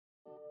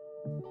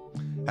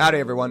Howdy,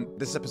 everyone.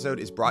 This episode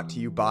is brought to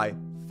you by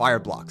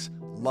Fireblocks.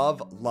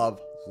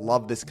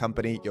 Love this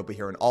company. You'll be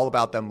hearing all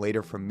about them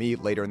later from me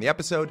later in the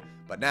episode.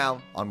 But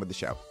now, on with the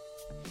show.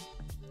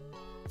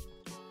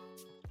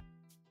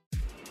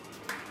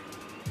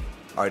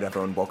 All right,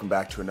 everyone, welcome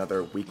back to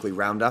another weekly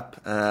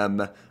roundup.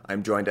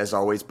 I'm joined, as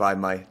always, by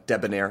my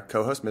debonair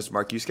co-host, Mr.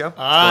 Mark Yusko.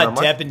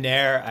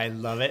 Debonair. I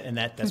love it, and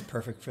that's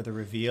perfect for the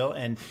reveal.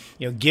 And,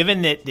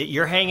 given that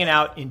you're hanging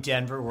out in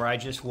Denver, where I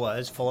just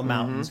was, full of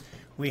mountains,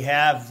 we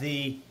have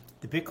the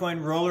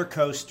Bitcoin roller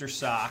coaster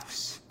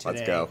socks today.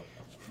 Let's go.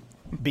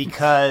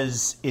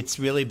 Because it's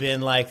really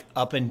been like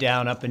up and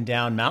down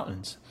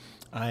mountains.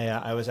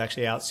 I was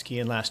actually out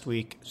skiing last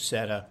week,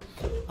 set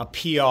a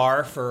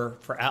PR for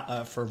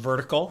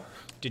vertical,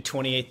 did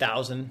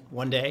 28,000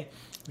 one day,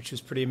 which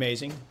was pretty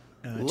amazing.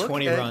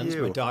 20 runs.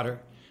 You.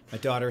 My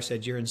daughter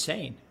said, "You're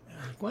insane."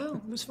 I'm like, well,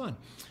 it was fun.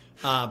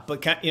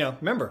 But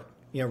remember,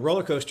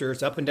 roller coaster,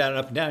 it's up and down,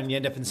 and you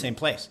end up in the same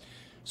place.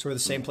 So we're the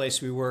same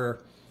place we were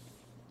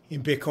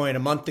in Bitcoin a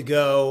month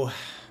ago.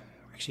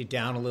 Actually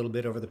down a little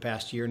bit over the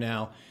past year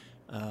now.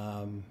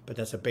 But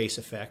that's a base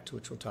effect,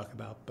 which we'll talk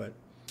about. But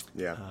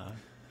yeah.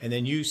 And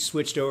then you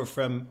switched over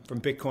from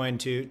Bitcoin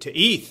to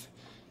ETH.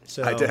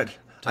 So I did.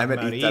 I'm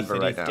at ETH Denver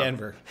right now.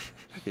 Denver.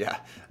 Yeah.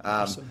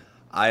 Awesome.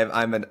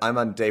 I'm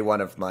on day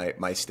one of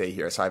my stay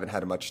here, so I haven't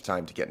had much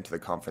time to get into the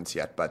conference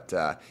yet. But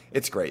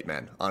it's great,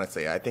 man.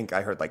 Honestly, I think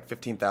I heard like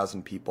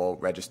 15,000 people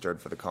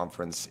registered for the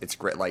conference. It's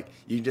great. Like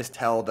you can just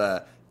tell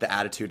the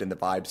attitude and the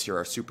vibes here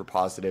are super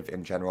positive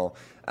in general.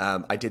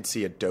 I did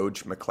see a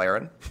Doge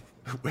McLaren,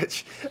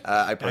 which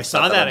I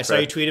saw that. I saw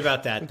you tweet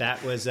about that.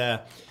 That was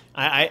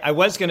I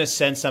was going to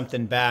send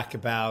something back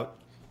about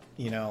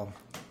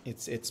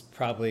it's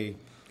probably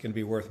going to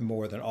be worth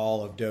more than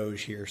all of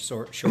Doge here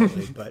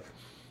shortly, but.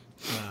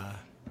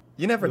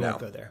 You never know. We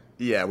won't go there.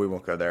 Yeah, we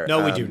won't go there.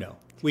 No, we do know.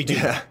 We do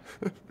know.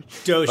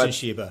 Doge and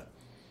Shiba.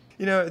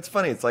 It's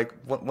funny. It's like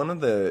one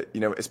of the,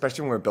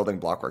 especially when we were building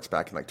Blockworks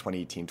back in like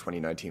 2018,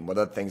 2019, one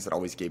of the things that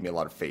always gave me a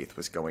lot of faith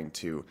was going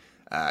to,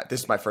 this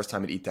is my first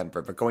time at ETH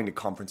Denver, but going to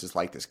conferences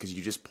like this, because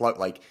you just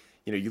plug,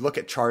 you look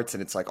at charts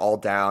and it's like all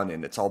down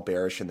and it's all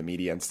bearish in the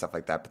media and stuff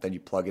like that. But then you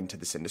plug into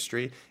this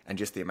industry and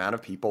just the amount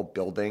of people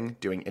building,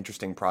 doing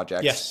interesting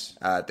projects.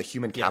 Yes. The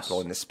human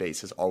capital in this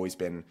space has always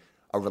been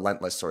a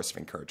relentless source of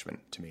encouragement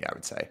to me, I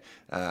would say.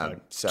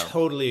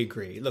 Totally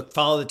agree. Look,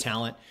 follow the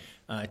talent.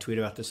 I tweet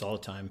about this all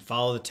the time.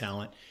 Follow the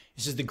talent.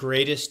 This is the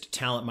greatest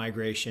talent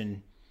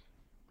migration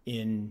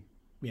in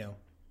the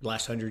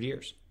last 100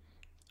 years.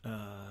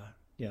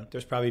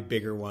 There's probably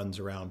bigger ones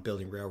around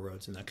building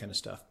railroads and that kind of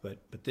stuff, but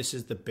this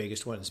is the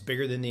biggest one. It's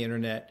bigger than the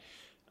internet,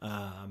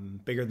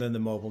 bigger than the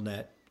mobile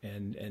net,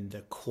 and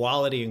the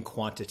quality and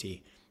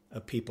quantity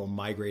of people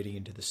migrating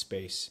into the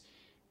space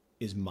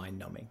is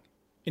mind-numbing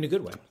in a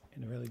good way.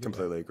 In a really good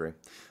Completely way. agree.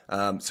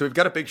 So we've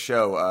got a big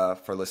show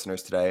for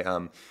listeners today.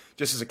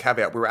 Just as a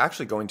caveat, we were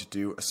actually going to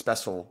do a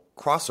special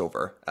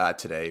crossover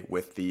today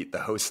with the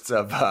hosts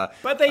of...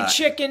 but they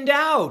chickened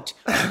out.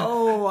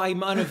 Oh,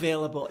 I'm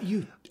unavailable.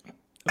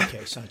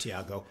 Okay,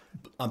 Santiago,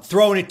 I'm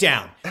throwing it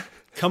down.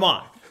 Come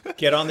on,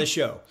 get on the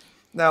show.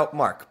 Now,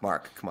 Mark,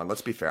 come on,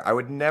 let's be fair. I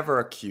would never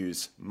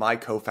accuse my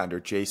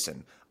co-founder,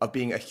 Jason, of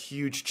being a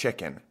huge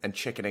chicken and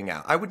chickening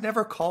out. I would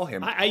never call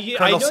him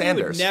Colonel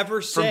Sanders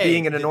from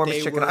being an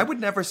enormous chicken. I would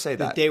never say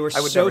that. They were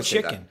so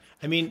chicken.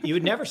 I mean, you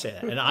would never say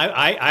that. And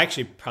I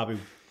actually probably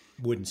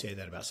wouldn't say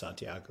that about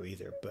Santiago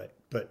either.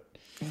 But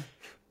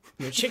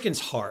chicken's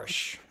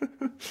harsh.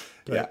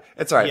 But, yeah,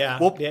 it's all right. Yeah,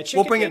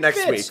 we'll bring it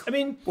next week. I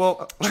mean,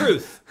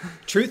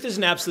 truth is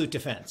an absolute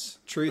defense.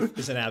 Truth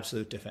is an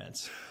absolute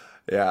defense.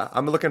 Yeah,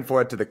 I'm looking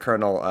forward to the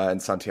Colonel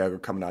and Santiago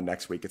coming on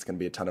next week. It's going to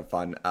be a ton of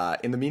fun.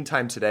 In the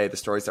meantime, today, the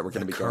stories that we're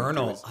going to be going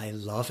through I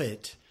love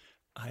it.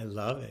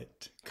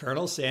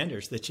 Colonel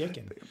Sanders, the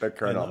chicken. The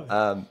Colonel.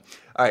 All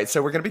right,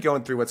 so we're going to be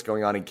going through what's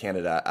going on in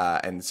Canada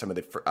and some of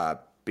the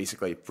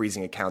basically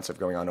freezing accounts of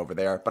going on over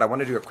there. But I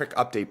want to do a quick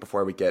update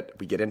before we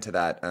get into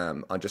that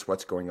on just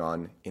what's going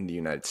on in the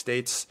United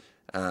States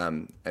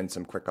and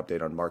some quick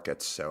update on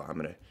markets. So I'm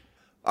going to...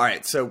 All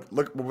right, so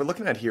what we're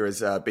looking at here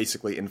is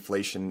basically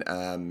inflation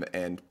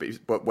and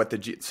what the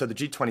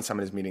G20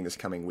 summit is meeting this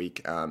coming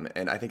week,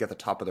 and I think at the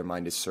top of their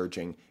mind is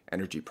surging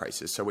energy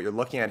prices. So what you're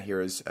looking at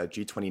here is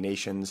G20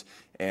 nations,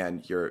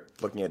 and you're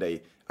looking at a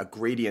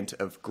gradient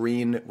of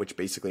green, which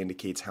basically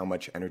indicates how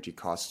much energy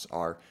costs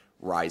are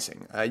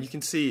rising. You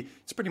can see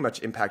it's pretty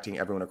much impacting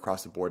everyone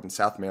across the board. In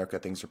South America,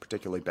 things are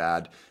particularly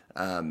bad.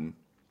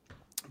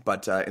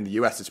 But in the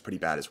U.S., it's pretty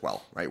bad as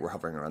well, right? We're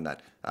hovering around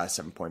that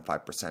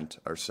 7.5%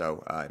 or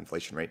so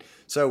inflation rate.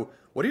 So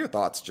what are your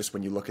thoughts just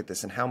when you look at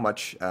this, and how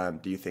much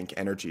do you think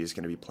energy is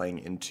going to be playing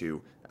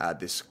into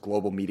this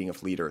global meeting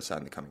of leaders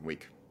in the coming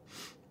week?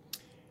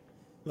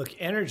 Look,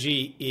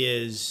 energy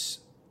is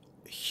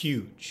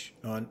huge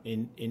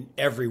in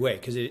every way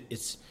because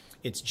it's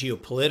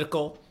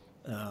geopolitical,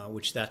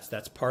 which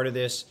that's part of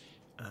this.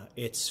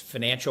 It's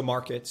financial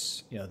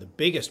markets. The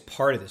biggest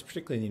part of this,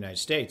 particularly in the United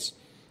States,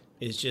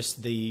 is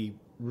just the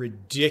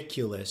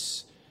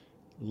ridiculous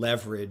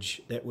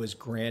leverage that was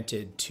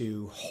granted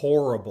to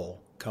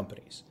horrible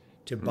companies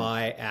to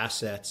buy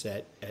assets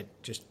at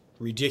just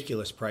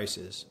ridiculous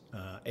prices,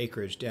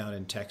 acreage down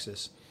in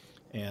Texas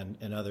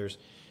and others.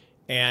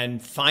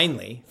 And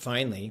finally,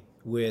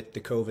 with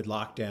the COVID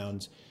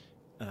lockdowns,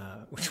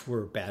 which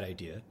were a bad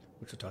idea,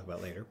 which we'll talk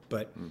about later,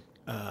 but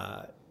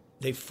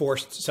they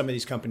forced some of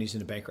these companies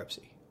into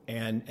bankruptcy.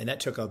 And that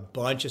took a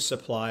bunch of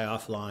supply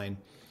offline.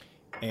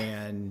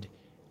 And,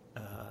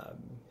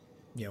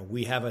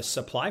 we have a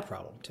supply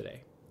problem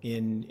today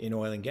in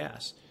oil and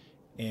gas.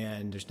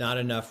 And there's not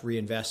enough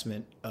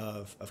reinvestment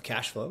of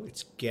cash flow.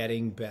 It's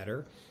getting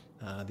better.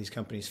 These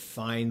companies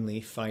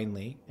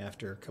finally,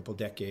 after a couple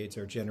decades,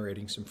 are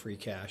generating some free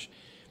cash.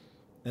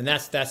 And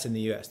that's in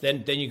the U.S.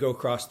 Then you go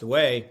across the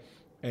way,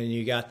 and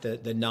you got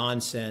the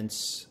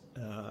nonsense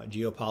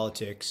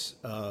geopolitics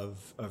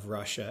of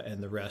Russia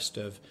and the rest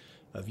of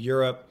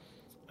Europe.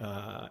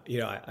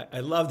 I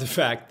love the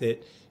fact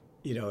that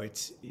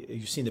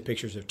you've seen the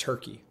pictures of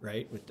Turkey,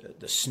 right, with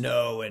the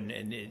snow and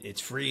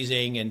it's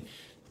freezing, and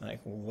like,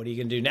 well, what are you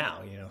going to do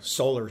now?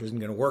 Solar isn't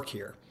going to work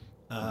here.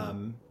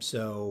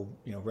 So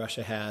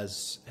Russia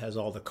has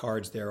all the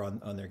cards there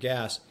on their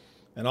gas.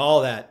 And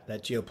all that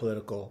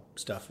geopolitical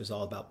stuff is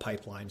all about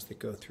pipelines that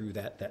go through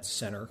that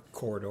center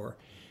corridor.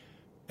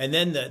 And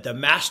then the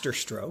master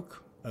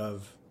stroke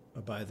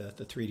by the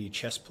 3D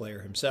chess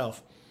player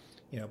himself,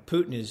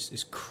 Putin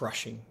is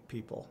crushing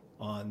people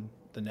on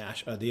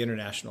the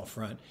international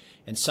front,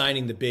 and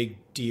signing the big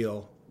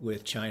deal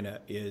with China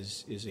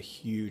is a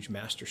huge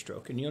master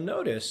stroke. And you'll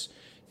notice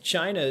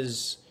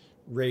China's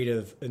rate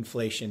of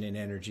inflation in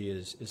energy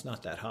is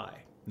not that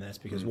high. And that's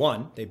because,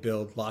 one, they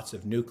build lots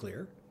of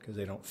nuclear, because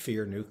they don't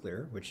fear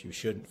nuclear, which you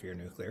shouldn't fear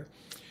nuclear.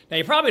 Now,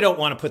 you probably don't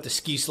want to put the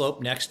ski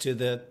slope next to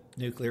the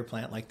nuclear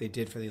plant like they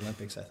did for the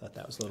Olympics. I thought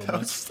that was a little much. That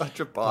was such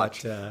a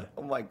botch. But,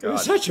 oh, my God. It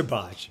was such a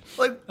botch.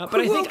 But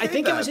I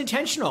think it was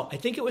intentional. I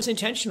think it was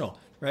intentional,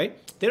 right?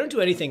 They don't do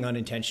anything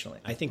unintentionally.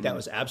 I think that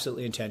was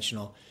absolutely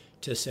intentional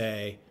to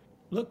say,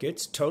 look,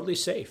 it's totally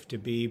safe to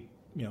be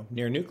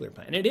near a nuclear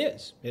plant. And it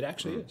is. It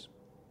actually is.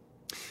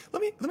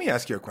 Let me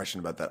ask you a question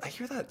about that. I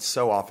hear that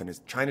so often, is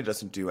China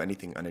doesn't do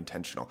anything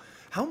unintentional.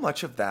 How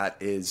much of that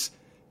is,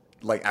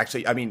 like,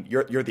 actually, I mean,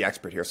 you're the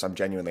expert here, so I'm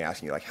genuinely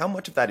asking you, like, how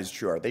much of that is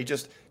true? Are they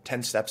just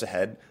 10 steps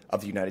ahead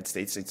of the United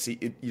States? And see,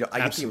 I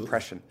get the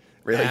impression.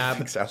 Really? You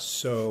think so?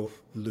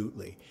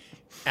 Absolutely.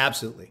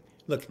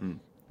 Look,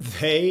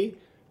 they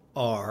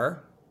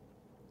are,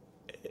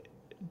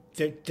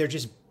 they're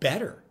just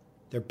better.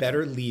 They're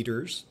better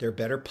leaders. They're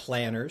better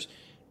planners.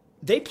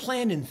 They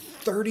plan in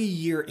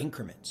 30-year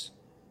increments.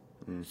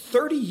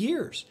 30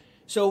 years.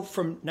 So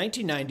from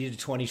 1990 to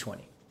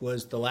 2020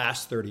 was the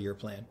last 30-year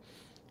plan.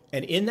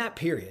 And in that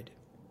period,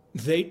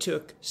 they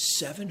took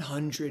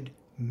 700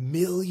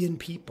 million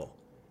people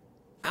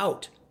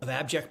out of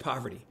abject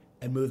poverty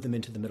and moved them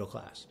into the middle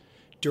class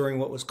during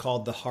what was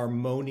called the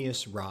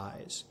Harmonious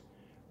Rise,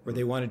 where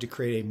they wanted to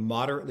create a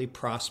moderately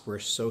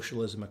prosperous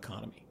socialism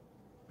economy.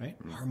 Right?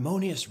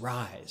 Harmonious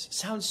Rise.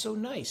 Sounds so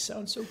nice.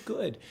 Sounds so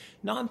good.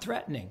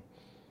 Non-threatening.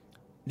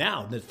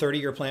 Now, the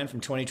 30-year plan from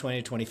 2020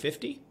 to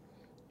 2050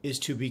 is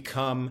to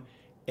become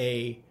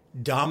a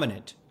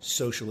dominant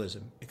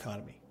socialism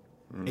economy,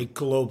 a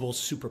global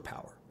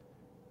superpower.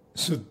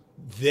 So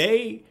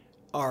they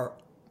are,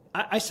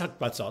 I talk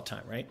about this all the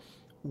time, right?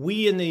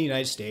 We in the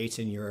United States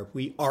and Europe,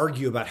 we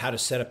argue about how to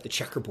set up the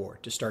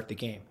checkerboard to start the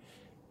game.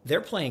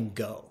 They're playing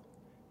Go.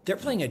 They're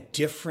playing a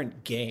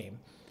different game.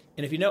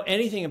 And if you know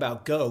anything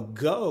about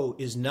Go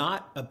is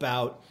not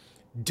about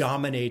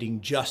dominating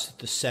just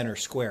the center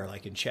square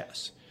like in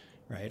chess,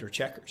 right, or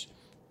checkers.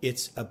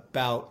 It's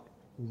about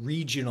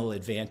regional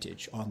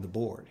advantage on the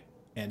board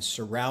and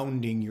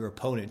surrounding your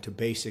opponent to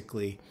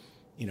basically,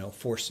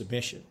 force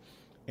submission.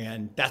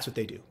 And that's what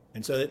they do.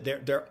 And so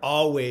they're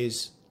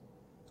always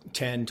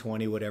 10,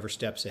 20, whatever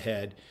steps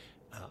ahead.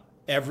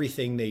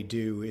 Everything they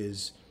do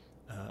is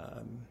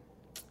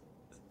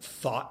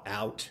thought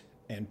out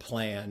and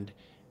planned.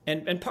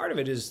 And part of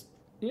it is,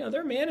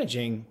 they're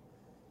managing.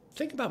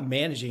 Think about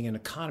managing an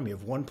economy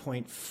of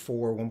 1.4,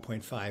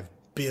 1.5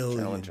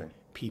 billion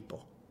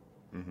people.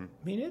 I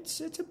mean, it's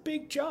a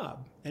big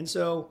job. And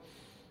so,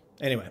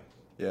 anyway.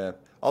 Yeah.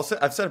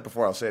 I've said it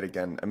before, I'll say it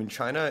again. I mean,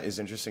 China is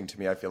interesting to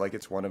me. I feel like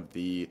it's one of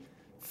the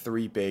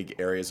three big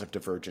areas of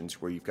divergence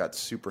where you've got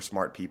super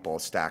smart people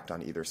stacked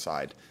on either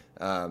side.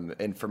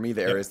 And for me,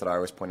 the areas that I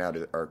always point out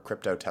are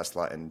crypto,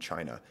 Tesla, and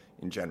China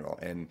in general.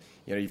 And,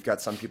 you've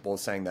got some people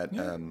saying that,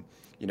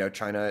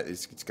 China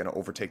is going to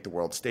overtake the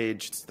world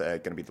stage. It's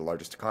going to be the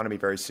largest economy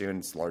very soon.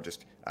 It's the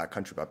largest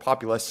country by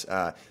populace.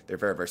 They're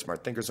very, very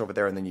smart thinkers over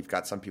there. And then you've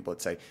got some people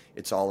that say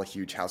it's all a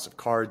huge house of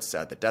cards.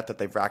 The debt that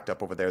they've racked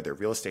up over there, their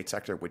real estate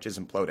sector, which is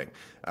imploding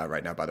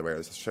right now, by the way,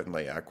 there's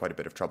certainly quite a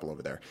bit of trouble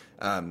over there.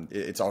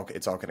 It's all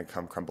going to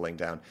come crumbling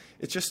down.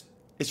 It's just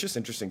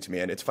interesting to me.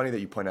 And it's funny that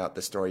you point out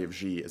the story of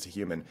Xi as a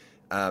human.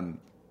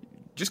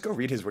 Just go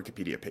read his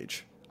Wikipedia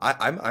page.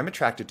 I'm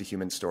attracted to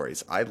human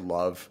stories. I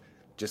love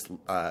just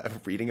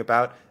reading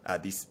about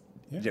these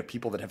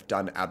people that have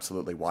done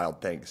absolutely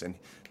wild things. And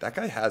that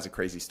guy has a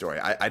crazy story.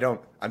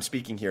 I'm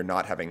speaking here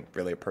not having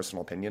really a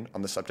personal opinion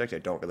on the subject. I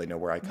don't really know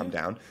where I come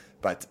down.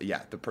 But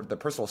yeah, the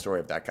personal story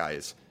of that guy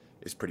is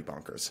pretty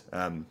bonkers.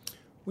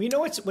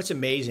 Well, what's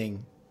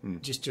amazing,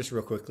 just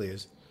real quickly,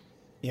 is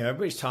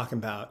everybody's talking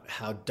about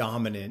how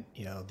dominant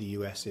the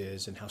U.S.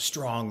 is and how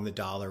strong the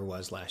dollar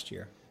was last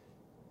year.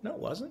 No, it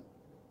wasn't.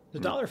 The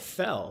dollar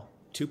fell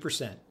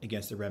 2%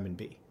 against the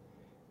renminbi.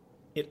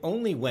 It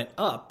only went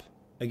up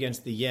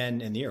against the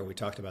yen and the euro. We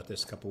talked about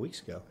this a couple of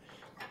weeks ago.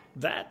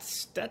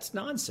 That's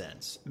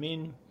nonsense. I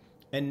mean,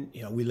 and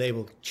we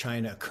label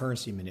China a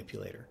currency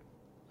manipulator.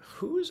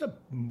 Who's a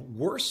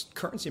worse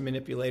currency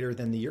manipulator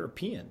than the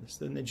Europeans,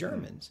 than the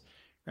Germans?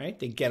 Right?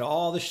 They get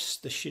all the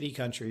shitty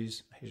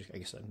countries. I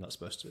guess I'm not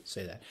supposed to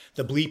say that.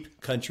 The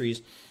bleep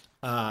countries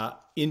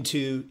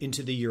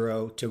into the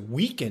euro to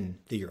weaken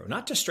the euro,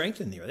 not to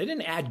strengthen the euro. They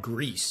didn't add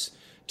Greece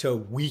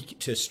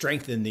to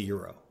strengthen the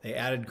euro. They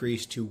added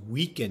Greece to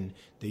weaken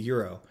the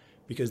euro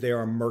because they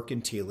are a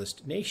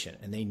mercantilist nation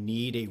and they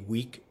need a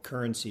weak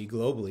currency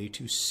globally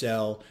to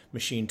sell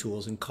machine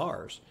tools and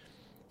cars.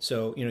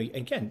 So,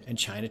 again, and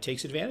China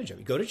takes advantage of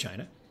it. You go to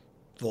China,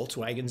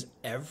 Volkswagens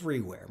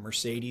everywhere,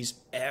 Mercedes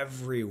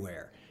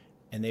everywhere,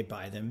 and they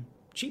buy them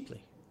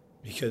cheaply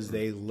because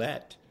they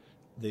let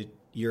the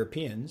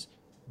Europeans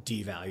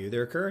devalue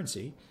their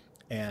currency,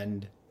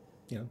 and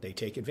they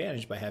take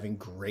advantage by having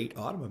great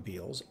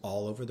automobiles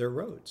all over their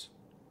roads,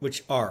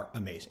 which are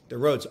amazing. The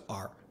roads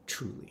are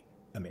truly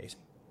amazing.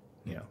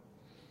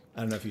 I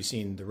don't know if you've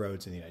seen the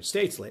roads in the United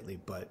States lately,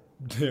 but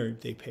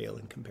they pale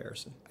in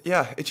comparison.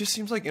 Yeah, it just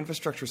seems like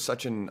infrastructure is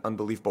such an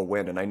unbelievable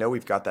win. And I know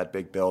we've got that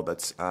big bill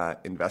that's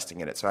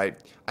investing in it. So I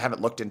haven't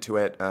looked into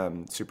it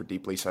super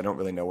deeply, so I don't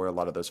really know where a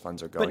lot of those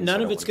funds are going. But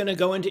none of it's going to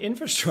go into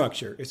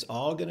infrastructure. It's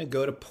all going to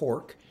go to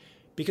pork.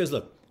 Because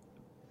look,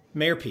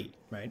 Mayor Pete,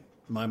 right,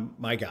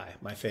 my guy,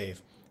 my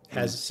fave,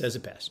 says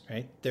it best,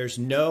 right? There's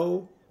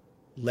no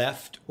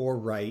left or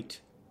right,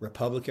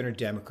 Republican or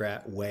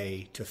Democrat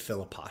way to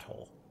fill a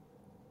pothole.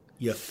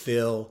 You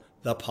fill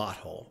the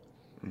pothole.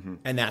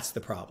 And that's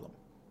the problem.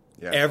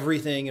 Yeah.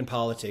 Everything in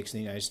politics in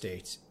the United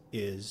States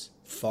is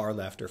far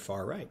left or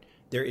far right.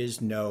 There is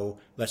no,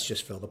 let's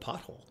just fill the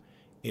pothole.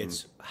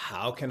 It's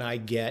how can I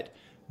get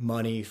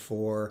money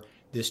for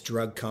this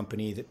drug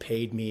company that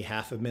paid me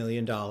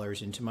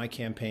 $500,000 into my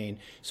campaign,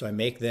 so I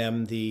make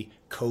them the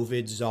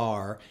COVID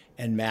czar,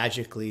 and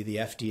magically the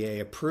FDA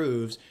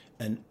approves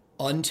an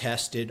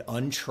untested,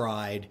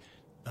 untried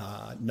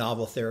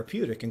novel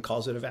therapeutic and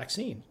calls it a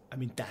vaccine. I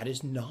mean, that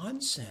is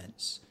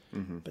nonsense,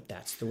 but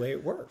that's the way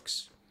it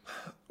works.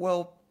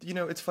 Well,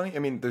 it's funny. I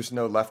mean, there's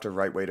no left or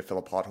right way to fill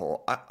a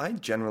pothole. I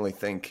generally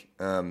think,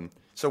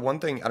 so one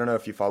thing, I don't know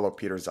if you follow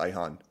Peter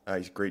Zeihan.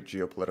 He's a great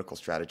geopolitical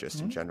strategist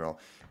in general.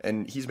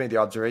 And he's made the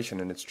observation,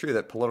 and it's true,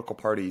 that political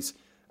parties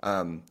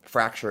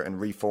fracture and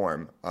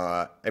reform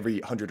every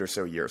 100 or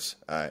so years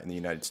in the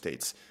United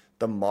States.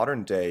 The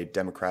modern day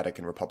Democratic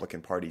and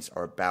Republican parties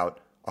are about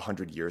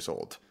 100 years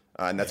old.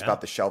 And that's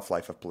about the shelf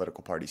life of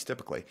political parties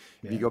typically.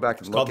 Yeah. If you go back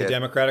and look at... It's called the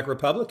Democratic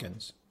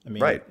Republicans. I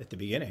mean, right. At the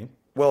beginning.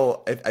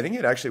 Well, I think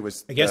it actually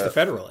was... Against the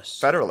Federalists.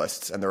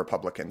 Federalists and the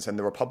Republicans. And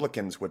the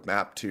Republicans would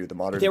map to the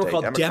modern day Democrats. They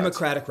were called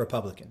Democratic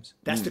Republicans.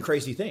 That's the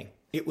crazy thing.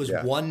 It was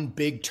one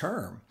big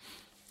term.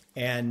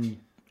 And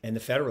the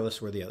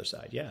Federalists were the other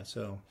side. Yeah,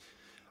 so...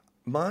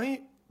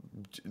 My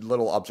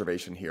little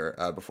observation here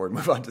before we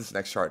move on to this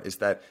next chart is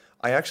that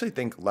I actually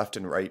think left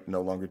and right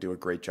no longer do a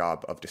great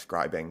job of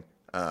describing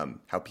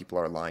how people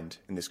are aligned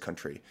in this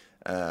country.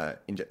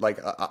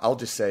 I'll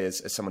just say,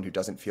 as someone who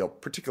doesn't feel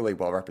particularly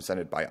well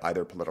represented by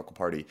either political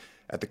party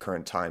at the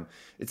current time,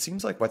 it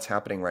seems like what's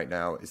happening right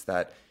now is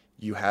that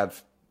you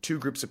have two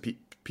groups of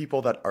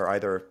people that are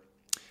either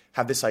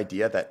have this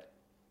idea that,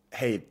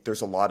 hey,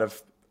 there's a lot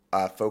of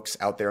folks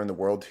out there in the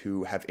world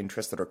who have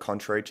interests that are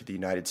contrary to the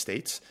United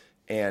States,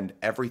 and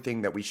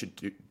everything that we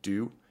should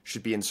do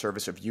should be in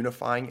service of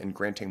unifying and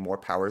granting more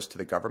powers to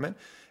the government.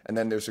 And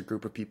then there's a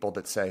group of people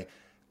that say,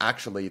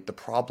 actually, the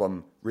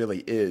problem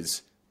really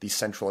is the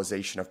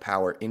centralization of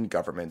power in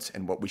governments,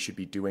 and what we should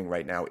be doing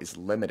right now is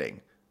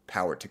limiting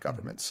power to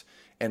governments.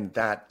 And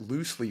that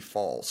loosely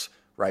falls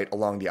right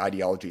along the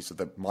ideologies of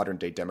the modern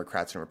day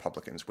Democrats and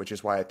Republicans, which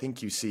is why I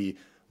think you see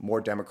more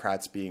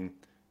Democrats being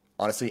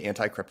honestly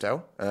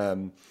anti-crypto,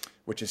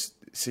 which is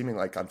seeming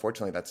like,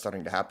 unfortunately, that's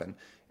starting to happen.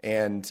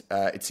 And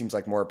it seems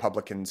like more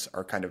Republicans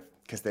are kind of,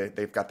 because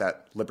they've got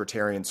that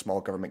libertarian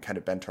small government kind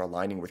of bent, are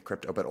aligning with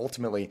crypto. But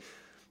ultimately,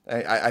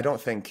 I don't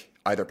think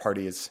either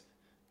party is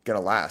going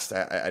to last.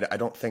 I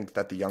don't think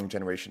that the young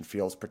generation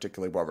feels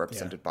particularly well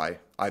represented by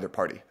either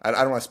party. I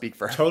don't want to speak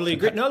for... Totally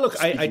agree. No,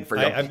 look, I've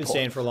been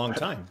saying for a long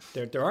time,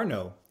 there are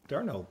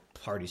no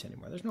parties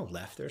anymore. There's no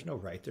left, there's no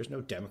right, there's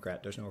no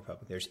Democrat, there's no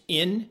Republican. There's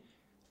in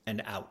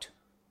and out.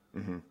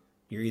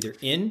 You're either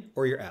in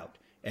or you're out.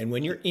 And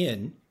when you're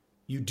in,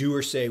 you do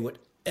or say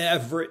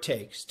whatever it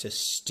takes to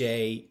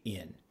stay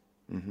in.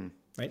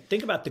 Right?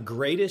 Think about the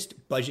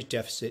greatest budget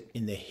deficit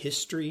in the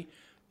history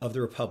of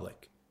the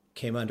Republic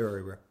came under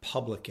a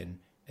Republican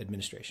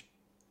administration.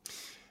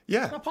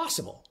 Yeah. It's not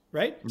possible,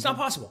 right? It's not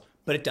possible.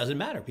 But it doesn't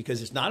matter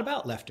because it's not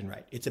about left and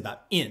right. It's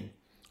about in.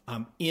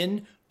 I'm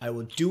in. I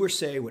will do or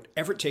say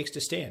whatever it takes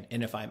to stand.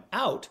 And if I'm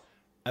out,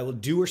 I will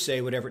do or say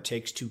whatever it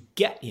takes to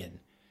get in.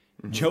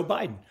 Joe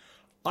Biden,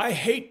 I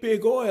hate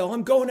big oil.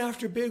 I'm going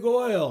after big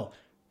oil.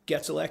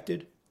 Gets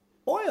elected.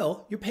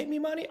 Oil, you pay me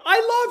money. I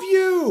love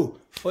you.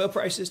 Oil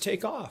prices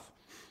take off.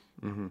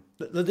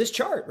 This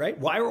chart, right?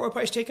 Why are oil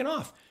prices taking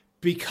off?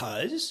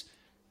 Because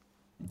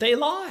they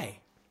lie.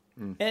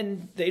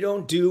 And they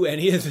don't do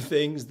any of the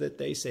things that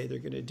they say they're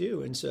going to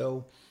do. And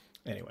so,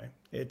 anyway,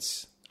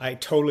 I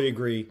totally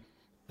agree.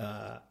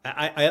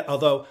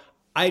 Although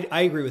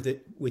I agree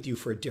with you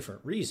for a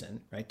different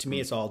reason, right? To me,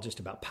 it's all just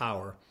about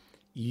power.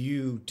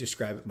 You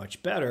describe it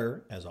much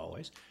better, as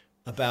always,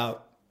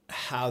 about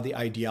how the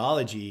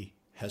ideology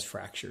has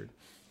fractured.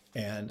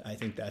 And I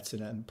think that's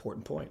an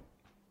important point.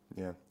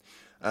 Yeah.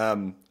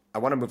 I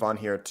want to move on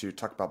here to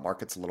talk about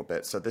markets a little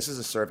bit. So this is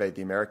a survey,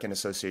 the American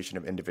Association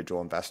of Individual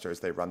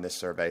Investors. They run this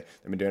survey.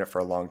 They've been doing it for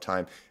a long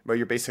time. What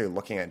you're basically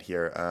looking at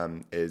here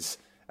is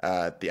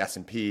the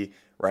S&P,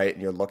 right?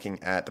 And you're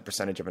looking at the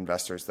percentage of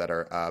investors that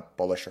are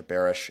bullish or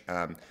bearish.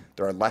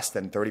 There are less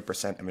than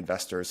 30% of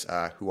investors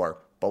who are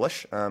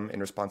bullish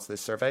in response to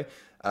this survey.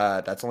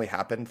 That's only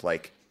happened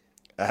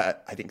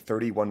I think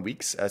 31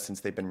 weeks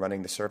since they've been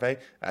running the survey.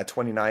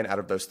 29 out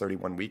of those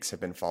 31 weeks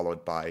have been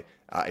followed by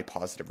a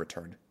positive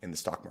return in the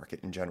stock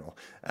market in general.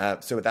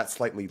 So with that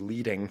slightly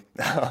leading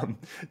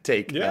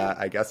take,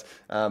 I guess,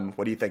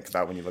 what do you think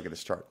about when you look at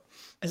this chart?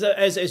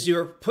 As you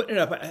were putting it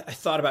up, I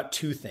thought about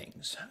two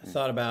things. I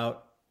thought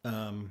about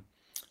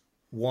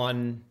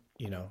one,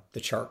 the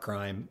chart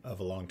crime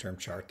of a long-term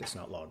chart that's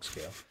not log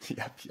scale.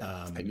 Yeah.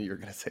 I knew you were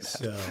going to say that.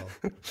 So,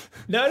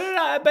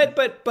 no,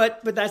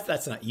 but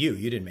that's not you.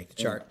 You didn't make the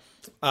chart.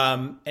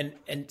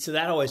 And so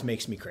that always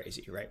makes me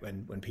crazy, right?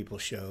 When people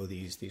show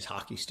these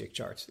hockey stick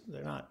charts,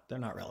 they're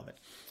not relevant.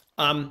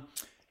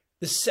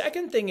 The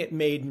second thing it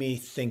made me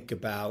think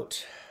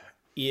about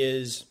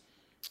is,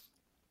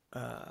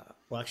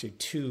 actually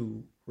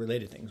two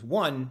related things.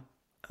 One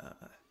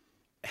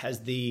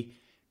has the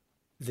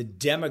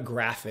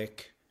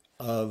demographic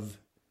of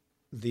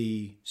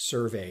the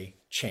survey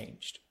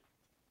changed?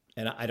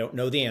 And I don't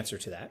know the answer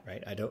to that,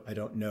 right? I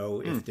don't know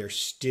if they're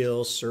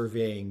still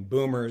surveying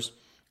boomers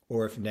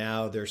or if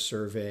now they're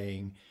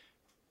surveying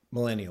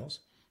millennials.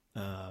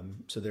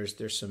 So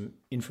there's some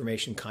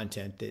information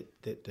content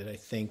that I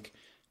think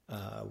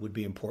would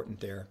be important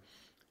there.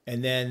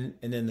 And then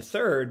the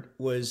third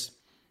was,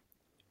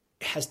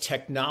 has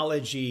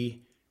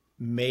technology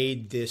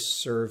made this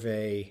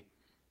survey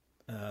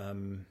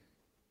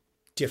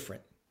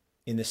different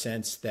in the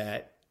sense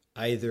that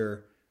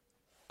either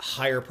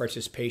higher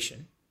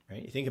participation,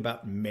 right? You think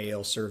about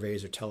mail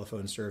surveys or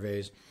telephone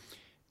surveys,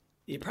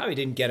 you probably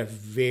didn't get a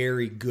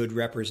very good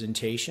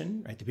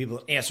representation, right? The people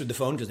that answered the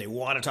phone because they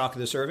want to talk to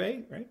the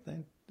survey, right?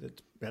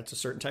 That's a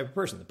certain type of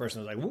person. The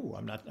person was like, "Ooh,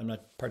 I'm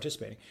not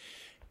participating."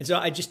 And so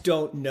I just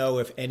don't know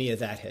if any of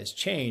that has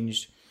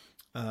changed.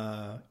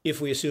 If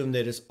we assume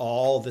that it's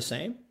all the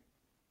same,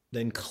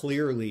 then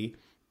clearly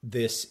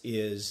this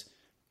is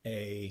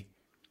a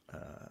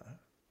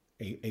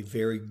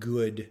very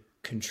good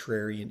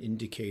contrarian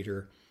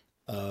indicator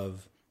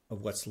of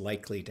what's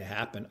likely to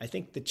happen. I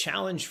think the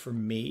challenge for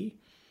me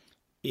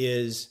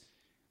is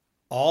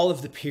all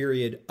of the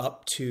period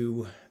up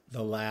to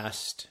the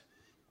last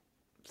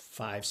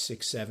 5,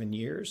 6, 7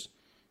 years,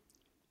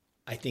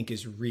 I think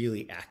is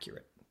really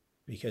accurate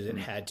because it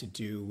had to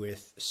do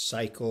with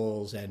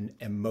cycles and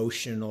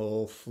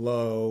emotional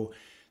flow.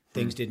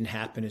 Things didn't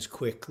happen as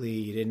quickly.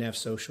 You didn't have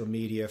social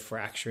media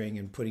fracturing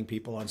and putting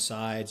people on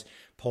sides,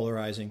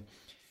 polarizing.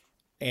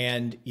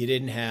 And you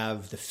didn't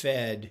have the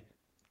Fed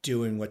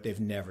doing what they've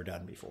never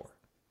done before,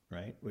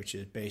 right? Which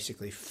is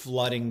basically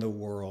flooding the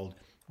world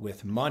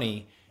with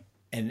money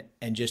and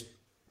just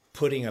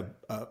putting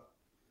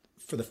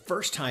for the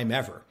first time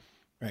ever,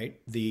 right?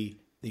 The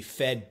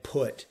Fed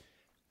put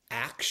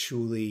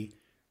actually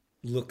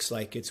looks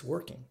like it's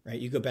working, right?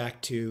 You go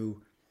back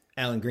to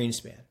Alan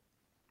Greenspan,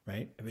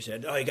 right? Everybody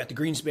said, "Oh, you got the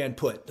Greenspan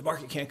put. The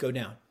market can't go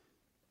down."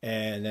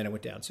 And then it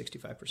went down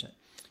 65%.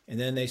 And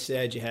then they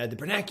said you had the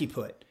Bernanke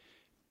put,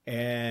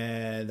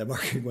 and the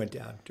market went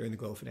down during the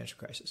global financial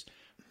crisis.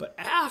 But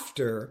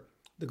after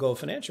the global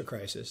financial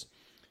crisis,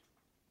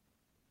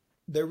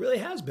 there really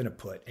has been a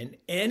put. And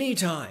any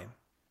time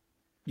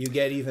you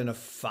get even a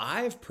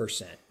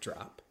 5%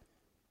 drop,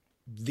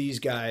 these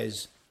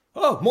guys,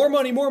 "Oh, more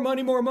money, more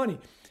money, more money."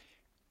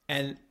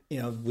 And,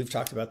 we've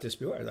talked about this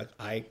before. Like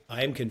I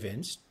am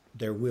convinced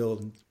there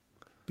will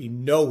be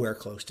nowhere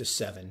close to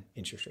 7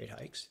 interest rate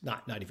hikes.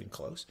 Not even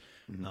close.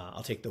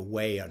 I'll take the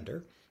way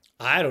under.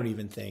 I don't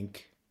even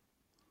think,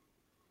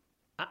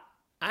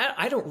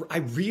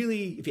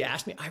 if you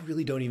ask me, I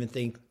really don't even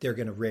think they're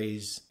going to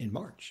raise in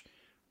March.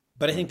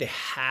 But I think they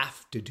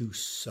have to do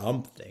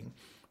something.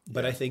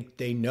 But I think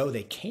they know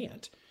they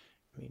can't.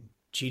 I mean,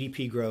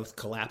 GDP growth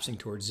collapsing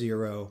towards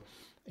zero,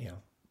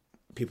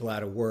 people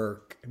out of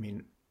work. I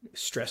mean,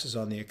 stresses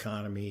on the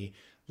economy,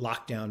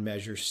 lockdown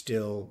measures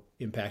still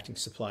impacting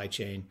supply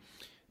chain.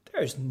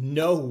 There's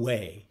no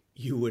way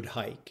you would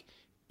hike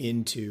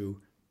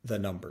into the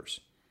numbers.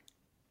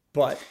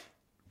 But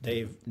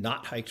they've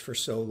not hiked for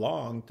so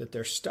long that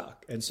they're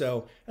stuck. And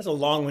so that's a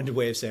long-winded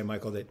way of saying,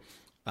 Michael, that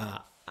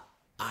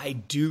I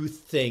do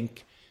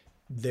think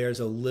there's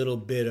a little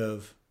bit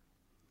of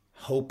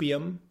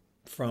hopium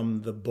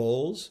from the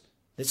bulls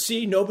that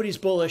see nobody's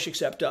bullish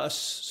except us,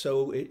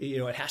 so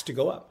it has to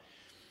go up.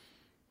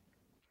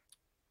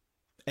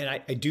 And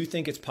I do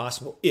think it's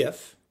possible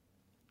if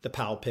the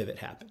Powell pivot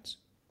happens.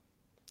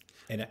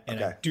 And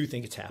okay. I do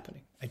think it's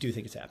happening.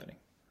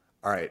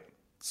 All right.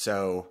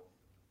 So,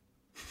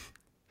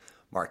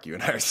 Mark, you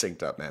and I are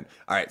synced up, man.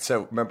 All right.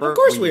 So remember, of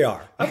course we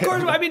are. Of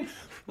course. I mean,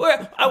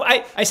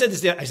 I said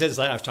this. I said this.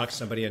 I was talking to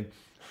somebody, and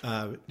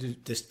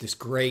this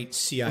great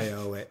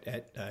CIO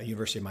at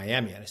University of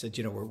Miami, and I said,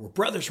 we're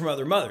brothers from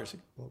other mothers,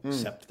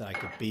 except that I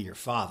could be your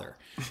father.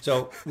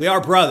 So we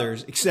are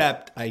brothers,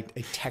 except I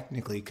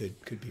technically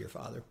could be your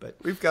father. But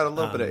we've got a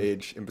little bit of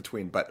age in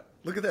between. But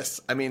look at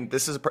this. I mean,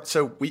 this is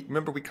so we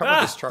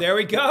covered this chart. There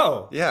we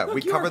go. Yeah,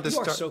 we covered this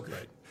chart. You are so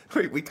good.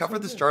 We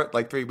covered this chart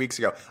like 3 weeks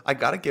ago. I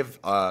got to give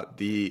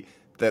the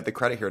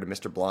credit here to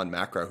Mr. Blonde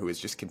Macro, who has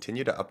just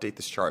continued to update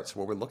this chart. So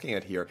what we're looking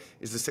at here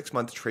is the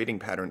 6-month trading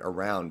pattern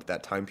around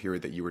that time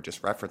period that you were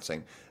just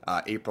referencing,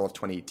 April of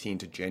 2018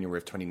 to January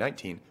of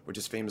 2019, which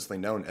is famously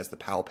known as the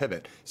Powell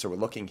pivot. So we're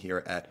looking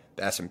here at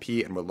the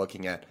S&P, and we're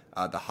looking at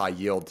the high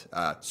yield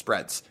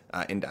spreads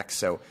index.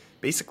 So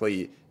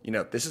basically,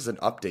 this is an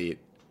update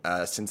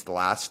since the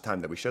last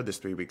time that we showed this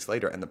 3 weeks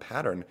later, and the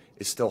pattern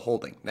is still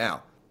holding.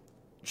 Now,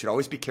 you should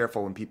always be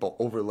careful when people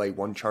overlay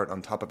one chart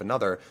on top of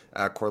another.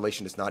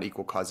 Correlation does not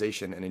equal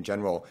causation, and in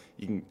general,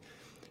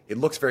 it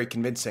looks very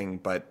convincing,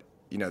 but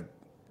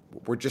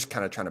we're just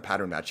kind of trying to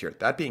pattern match here.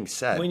 That being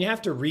said, when you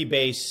have to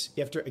rebase,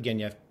 you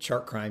have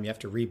chart crime. You have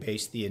to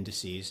rebase the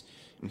indices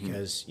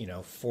because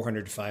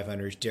 400 to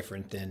 500 is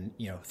different than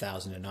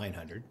 1,000 to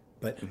 900.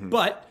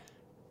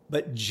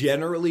 But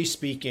generally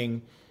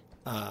speaking,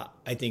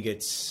 I think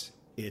it's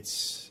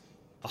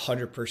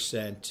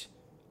 100%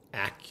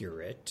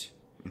 accurate.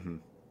 Mm-hmm.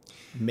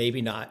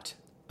 Maybe not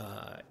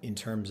in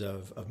terms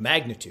of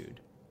magnitude,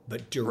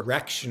 but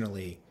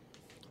directionally,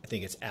 I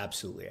think it's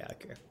absolutely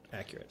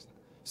accurate.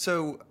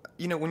 So,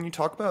 when you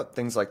talk about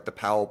things like the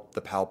Powell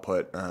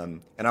put,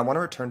 and I want to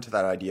return to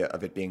that idea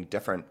of it being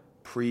different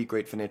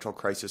pre-Great Financial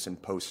Crisis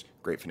and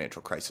post-Great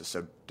Financial Crisis.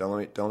 So don't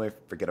let me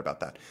forget about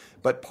that.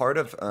 But part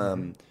of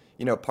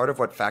part of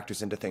what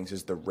factors into things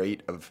is the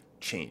rate of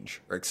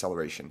change or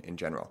acceleration in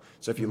general.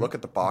 So if you look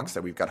at the box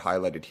that we've got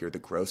highlighted here, the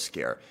growth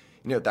scare,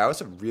 that was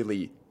a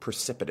really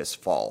precipitous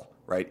fall,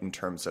 right, in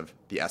terms of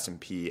the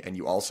S&P, and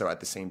you also at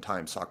the same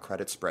time saw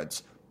credit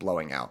spreads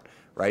blowing out,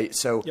 right?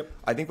 So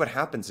I think what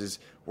happens is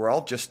we're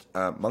all just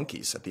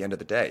monkeys at the end of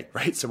the day,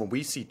 right? So when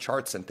we see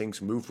charts and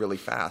things move really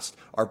fast,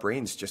 our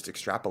brains just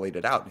extrapolate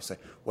it out and say,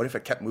 what if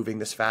it kept moving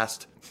this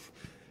fast,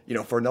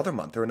 for another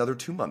month or another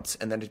 2 months,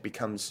 and then it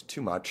becomes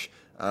too much,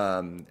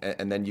 and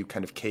then you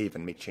kind of cave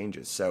and make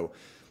changes. So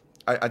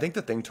I think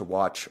the thing to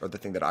watch, or the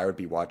thing that I would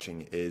be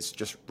watching, is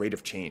just rate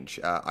of change,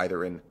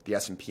 either in the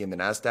S&P and the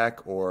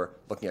NASDAQ, or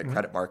looking at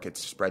credit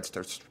markets, spreads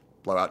start to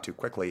blow out too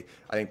quickly.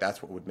 I think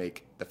that's what would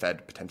make the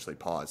Fed potentially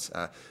pause.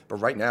 But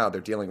right now, they're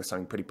dealing with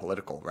something pretty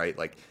political, right?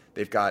 Like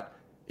they've got,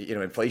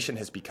 inflation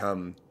has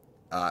become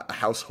a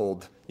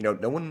household. No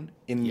one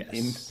in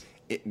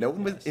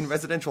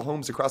residential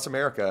homes across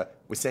America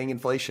was saying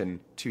inflation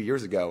 2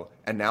 years ago,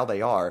 and now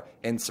they are.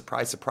 And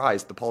surprise,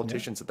 surprise, the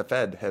politicians at the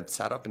Fed have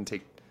sat up and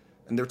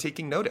they're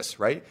taking notice,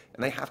 right?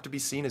 And they have to be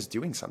seen as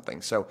doing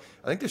something. So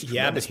I think there's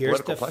tremendous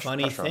political pressure. Yeah, but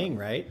here's the funny thing,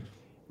 right?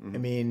 Mm-hmm. I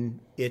mean,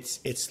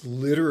 it's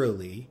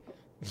literally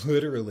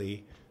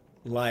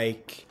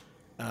like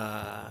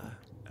I'm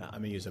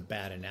gonna use a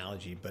bad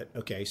analogy, but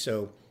okay,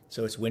 so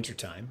it's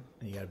wintertime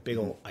and you got a big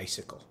old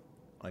icicle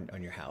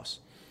on your house,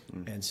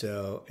 and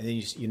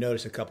then you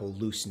notice a couple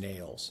loose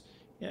nails.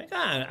 You're like,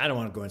 I don't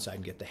want to go inside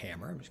and get the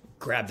hammer. I'm just gonna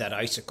grab that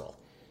icicle,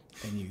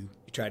 and you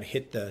try to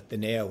hit the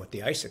nail with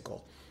the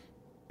icicle.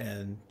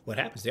 And what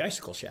happens? The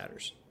icicle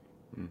shatters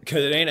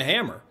because it ain't a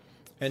hammer.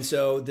 And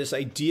so this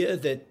idea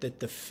that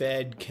the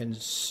Fed can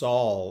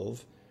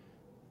solve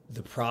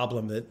the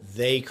problem that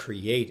they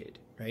created,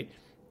 right?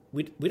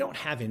 We don't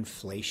have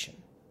inflation,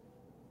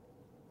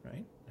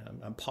 right?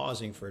 I'm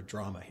pausing for a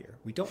drama here.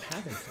 We don't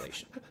have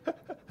inflation.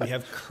 We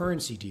have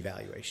currency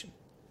devaluation.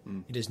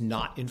 It is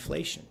not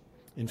inflation.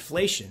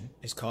 Inflation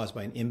is caused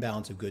by an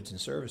imbalance of goods and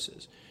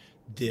services.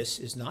 This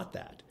is not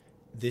that.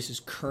 This is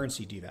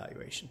currency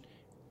devaluation.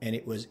 And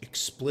it was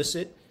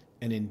explicit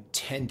and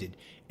intended.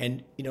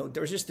 And,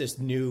 there was just this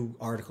new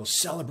article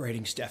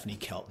celebrating Stephanie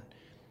Kelton.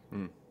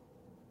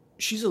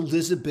 She's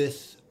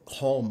Elizabeth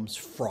Holmes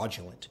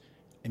fraudulent.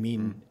 I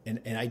mean, and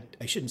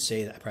I shouldn't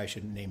say that. I probably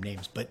shouldn't name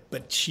names, but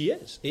she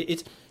is.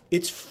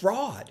 It's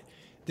fraud.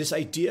 This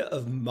idea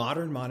of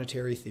modern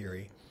monetary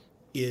theory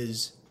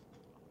is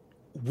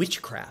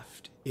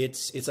witchcraft.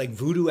 It's like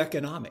voodoo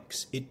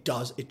economics. It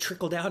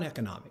trickle down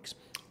economics.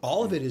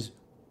 All of it is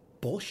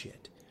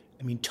bullshit.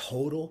 I mean,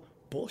 total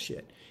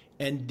bullshit.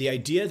 And the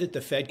idea that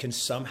the Fed can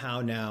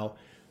somehow now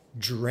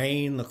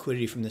drain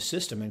liquidity from the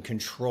system and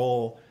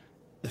control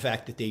the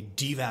fact that they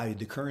devalued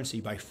the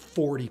currency by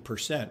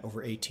 40%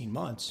 over 18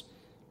 months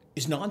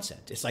is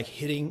nonsense. It's like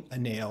hitting a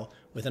nail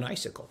with an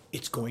icicle.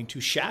 It's going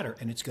to shatter,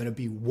 and it's going to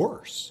be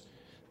worse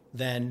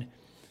than.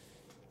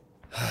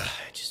 I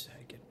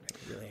get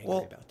really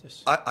angry about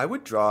this.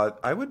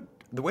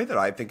 The way that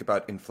I think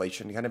about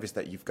inflation kind of is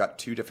that you've got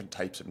two different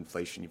types of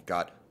inflation. You've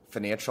got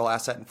financial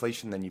asset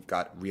inflation, then you've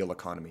got real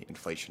economy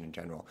inflation in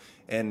general.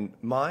 And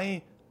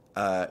my,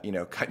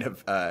 kind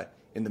of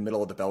in the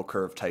middle of the bell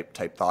curve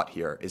type thought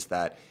here is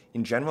that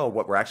in general,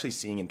 what we're actually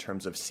seeing in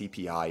terms of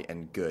CPI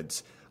and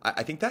goods,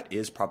 I think that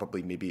is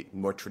probably maybe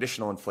more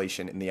traditional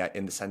inflation in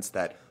the sense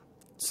that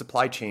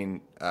supply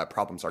chain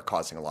problems are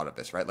causing a lot of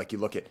this, right? Like you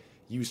look at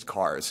used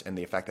cars and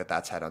the effect that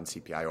that's had on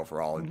CPI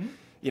overall, and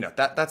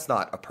that's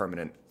not a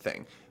permanent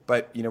thing.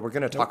 But we're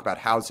going to talk about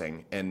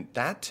housing, and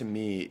that to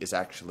me is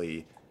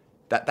actually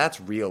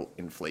that's real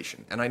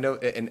inflation. And I know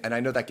and I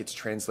know that gets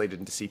translated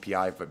into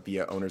CPI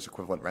via owner's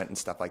equivalent rent and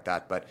stuff like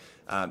that. But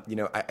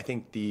I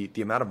think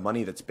the amount of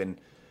money that's been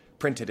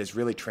printed is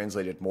really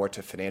translated more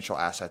to financial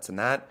assets, and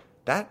that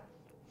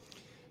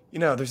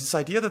there's this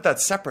idea that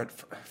that's separate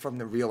from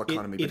the real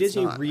economy. It is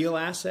a real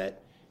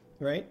asset,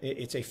 right?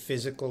 It's a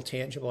physical,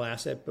 tangible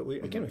asset. But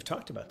we've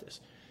talked about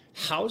this.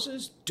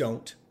 Houses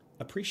don't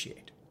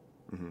appreciate.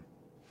 Mm-hmm.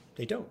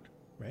 They don't,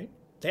 right?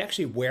 They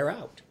actually wear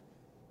out,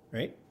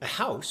 right? A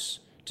house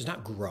does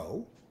not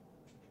grow,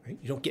 right?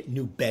 You don't get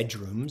new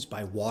bedrooms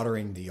by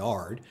watering the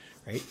yard,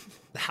 right?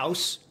 The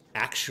house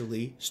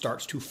actually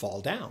starts to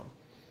fall down.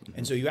 Mm-hmm.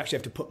 And so you actually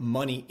have to put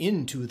money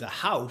into the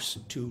house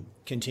to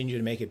continue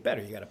to make it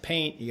better. You got to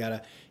paint, you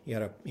got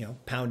to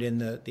pound in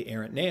the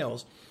errant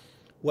nails.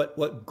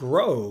 What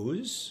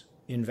grows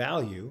in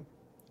value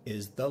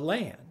is the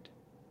land.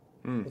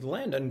 Well, the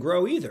land doesn't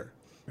grow either,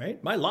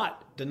 right? My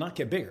lot did not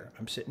get bigger.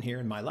 I'm sitting here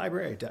in my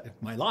library.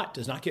 My lot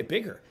does not get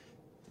bigger.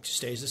 It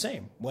stays the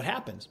same. What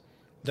happens?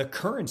 The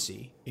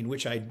currency in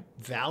which I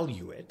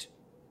value it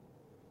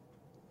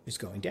is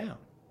going down,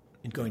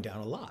 and going down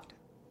a lot.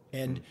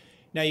 And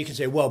now you can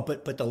say, well,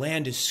 but the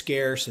land is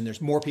scarce and there's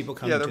more people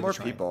coming to the triangle. Yeah,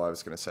 there are more people, I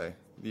was going to say.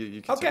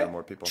 You can say there are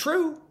more people.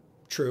 True.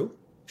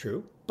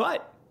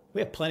 But we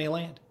have plenty of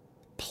land.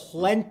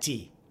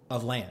 Plenty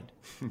of land.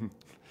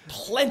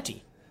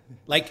 Plenty.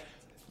 Like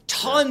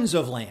tons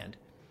of land.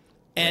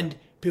 And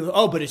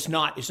people, but it's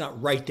not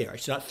right there.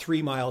 It's not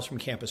 3 miles from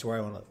campus where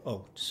I want to live.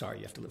 Oh, sorry,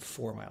 you have to live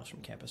 4 miles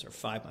from campus or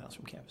 5 miles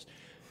from campus.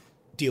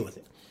 Deal with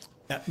it.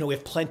 No, we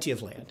have plenty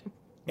of land.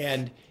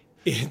 And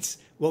it's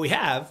what we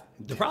have.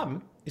 The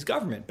problem is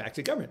government. Back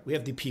to government. We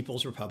have the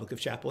People's Republic of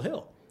Chapel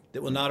Hill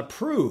that will not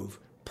approve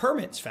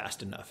permits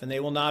fast enough. And they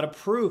will not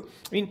approve.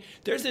 I mean,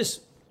 there's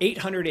this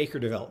 800-acre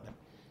development,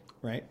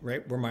 right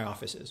where my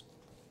office is.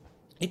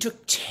 It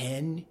took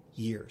 10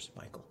 years,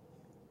 Michael.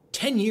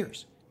 10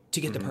 years to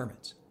get the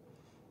permits.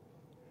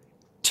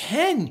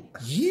 10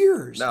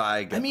 years. No,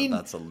 I mean,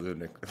 that's a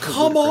ludicrous.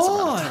 Come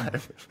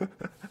on.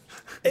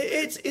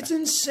 It's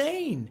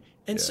insane.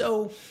 And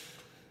so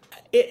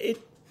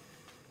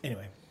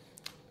anyway.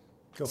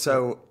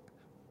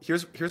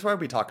 Here's why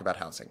we talk about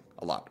housing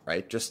a lot,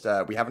 right? Just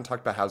we haven't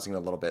talked about housing in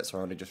a little bit, so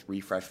I want to just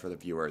refresh for the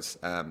viewers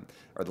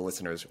or the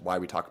listeners why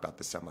we talk about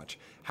this so much.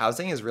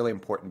 Housing is really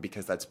important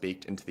because that's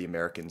baked into the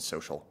American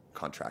social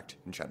contract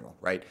in general,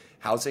 right?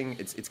 Housing,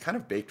 it's kind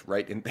of baked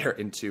right in there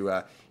into,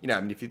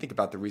 if you think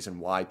about the reason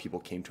why people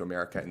came to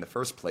America in the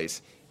first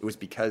place, it was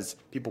because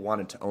people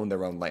wanted to own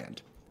their own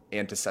land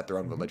and to set their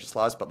own religious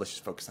laws, but let's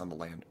just focus on the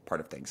land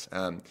part of things.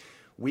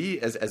 We,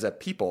 as a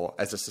people,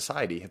 as a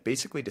society, have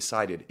basically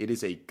decided it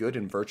is a good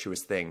and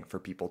virtuous thing for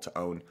people to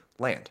own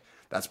land.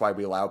 That's why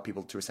we allow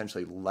people to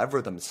essentially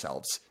lever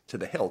themselves to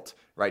the hilt,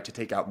 right, to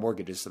take out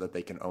mortgages so that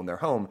they can own their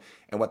home.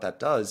 And what that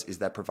does is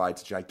that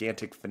provides a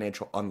gigantic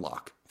financial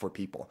unlock for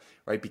people,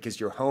 right? Because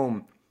your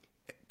home,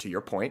 to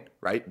your point,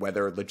 right,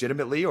 whether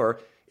legitimately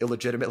or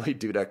illegitimately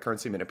due to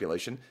currency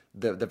manipulation,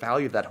 the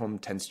value of that home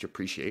tends to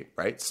appreciate,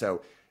 right?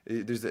 So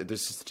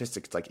there's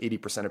statistics, it's like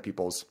 80% of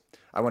people's,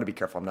 I want to be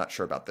careful, I'm not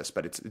sure about this,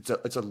 but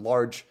it's a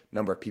large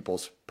number of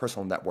people's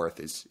personal net worth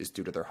is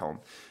due to their home.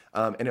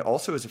 And it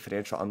also is a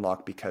financial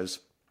unlock because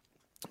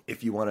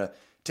if you want to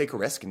take a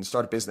risk and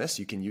start a business,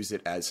 you can use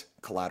it as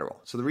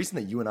collateral. So the reason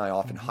that you and I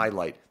often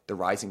highlight the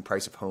rising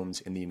price of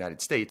homes in the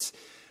United States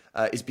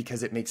is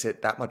because it makes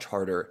it that much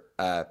harder.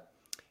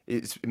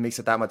 It makes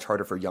it that much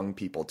harder for young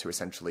people to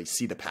essentially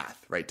see the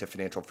path, right, to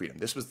financial freedom.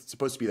 This was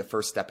supposed to be the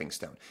first stepping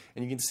stone.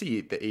 And you can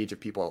see the age of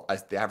people,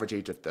 as the average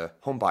age of the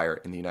home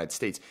buyer in the United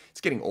States, it's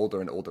getting older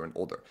and older and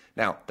older.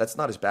 Now, that's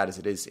not as bad as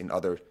it is in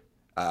other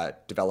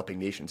developing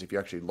nations. If you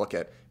actually look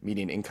at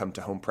median income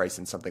to home price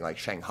in something like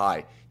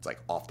Shanghai, it's like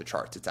off the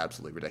charts. It's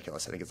absolutely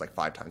ridiculous. I think it's like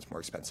 5 times more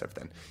expensive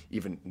than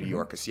even New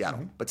York or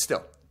Seattle. But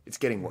still, it's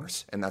getting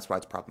worse, and that's why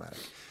it's problematic.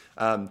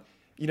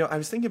 I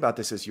was thinking about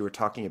this as you were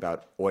talking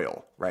about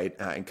oil, right,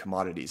 and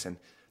commodities, and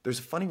there's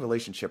a funny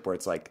relationship where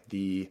it's like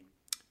the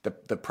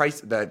price,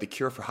 the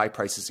cure for high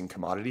prices in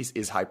commodities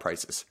is high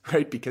prices,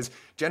 right? Because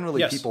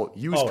generally people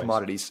use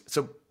commodities.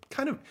 So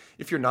kind of,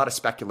 if you're not a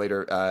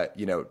speculator,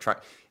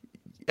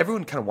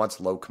 everyone kind of wants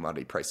low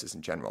commodity prices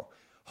in general.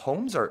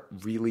 Homes are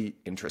really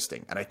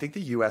interesting. And I think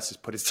the US has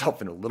put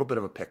itself in a little bit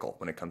of a pickle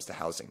when it comes to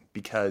housing,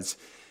 because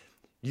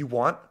you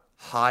want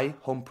high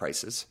home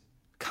prices,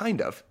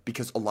 kind of,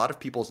 because a lot of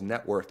people's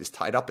net worth is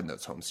tied up in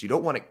those homes. So you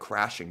don't want it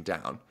crashing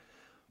down.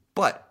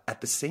 But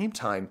at the same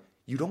time,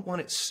 you don't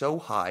want it so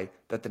high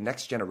that the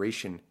next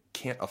generation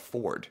can't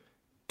afford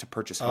to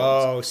purchase homes.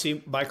 Oh,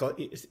 see, Michael,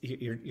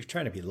 you're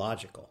trying to be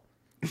logical,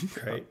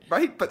 right?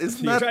 Right, but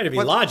isn't You're that trying to be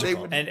what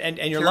logical, they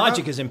and your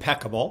logic is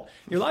impeccable.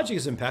 Your logic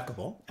is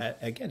impeccable,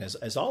 again,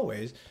 as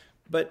always.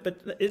 But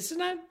it's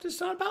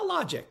not about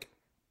logic.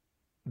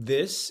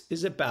 This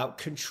is about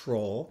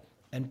control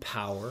and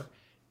power,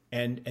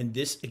 and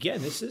this,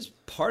 again, this is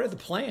part of the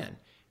plan.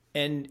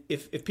 And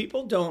if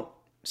people don't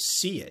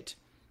see it,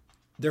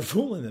 they're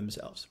fooling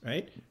themselves,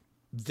 right?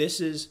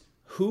 This is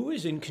who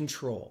is in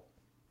control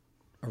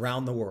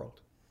around the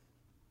world.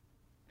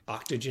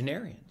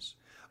 Octogenarians,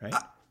 right?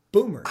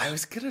 Boomers. I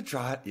was gonna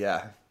draw it.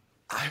 Yeah.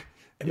 I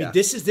mean,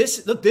 this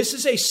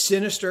is a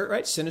sinister,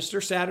 right?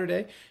 Sinister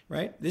Saturday,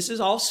 right? This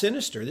is all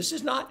sinister. This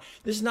is not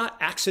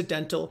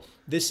accidental.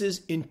 This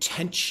is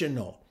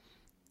intentional.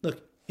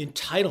 Look,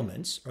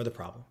 entitlements are the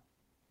problem.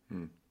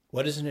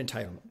 What is an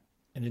entitlement?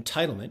 An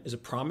entitlement is a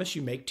promise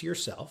you make to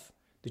yourself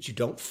that you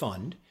don't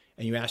fund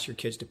and you ask your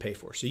kids to pay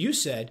for. So you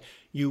said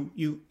you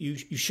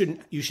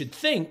should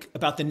think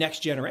about the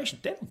next generation.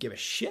 They don't give a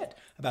shit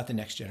about the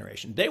next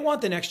generation. They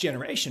want the next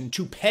generation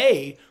to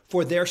pay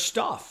for their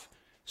stuff.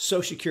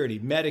 Social Security,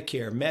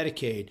 Medicare,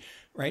 Medicaid,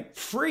 right?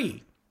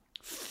 Free.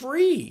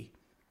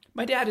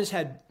 My dad has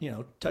had,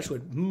 touch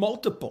wood,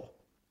 multiple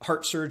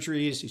heart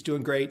surgeries. He's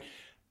doing great.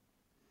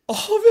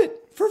 All of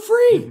it for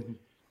free.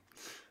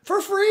 For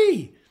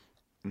free.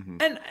 Mm-hmm.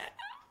 And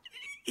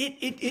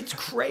it's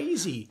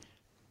crazy.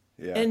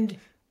 Yeah. And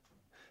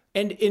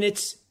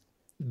it's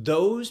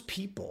those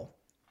people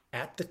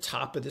at the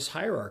top of this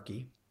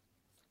hierarchy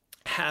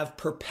have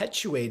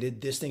perpetuated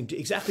this thing,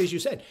 exactly as you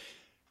said.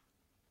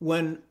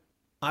 When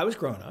I was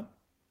growing up,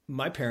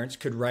 my parents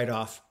could write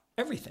off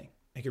everything.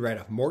 They could write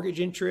off mortgage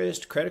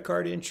interest, credit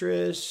card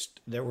interest.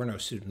 There were no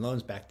student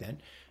loans back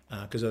then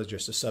because those were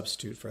just a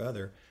substitute for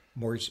other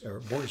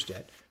mortgage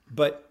debt.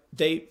 But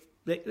they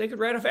could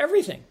write off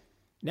everything.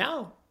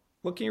 Now,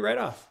 what can you write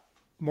off?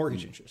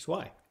 Mortgage interest.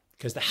 Why?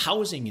 Because the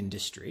housing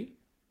industry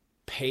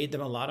paid them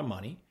a lot of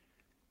money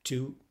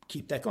to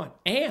keep that going.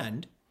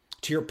 And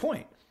to your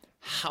point,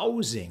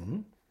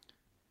 housing,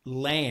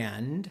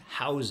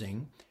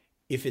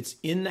 if it's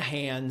in the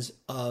hands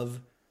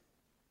of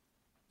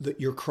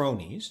your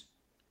cronies,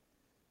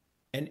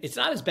 and it's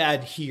not as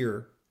bad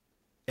here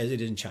as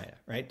it is in China,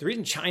 right? The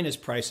reason China's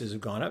prices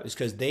have gone up is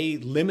because they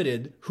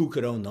limited who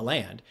could own the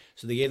land.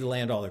 So they gave the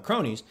land to all their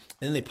cronies,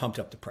 and then they pumped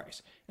up the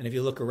price. And if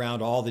you look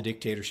around all the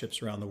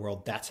dictatorships around the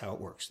world, that's how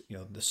it works.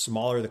 The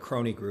smaller the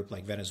crony group,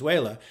 like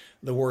Venezuela,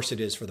 the worse it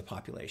is for the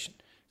population.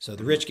 So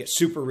the rich get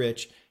super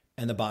rich,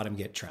 and the bottom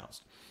get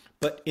trounced.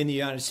 But in the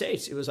United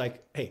States, it was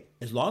like, hey,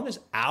 as long as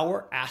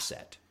our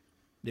asset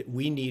that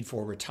we need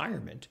for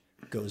retirement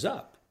goes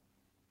up,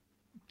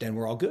 then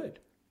we're all good.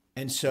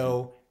 And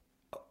so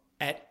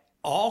at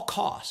all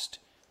cost,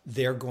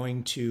 they're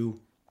going to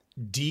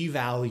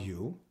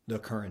devalue the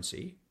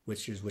currency,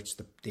 which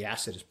the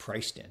asset is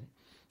priced in.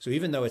 So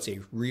even though it's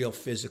a real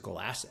physical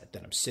asset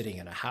that I'm sitting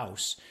in a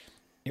house,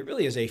 it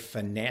really is a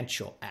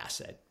financial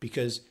asset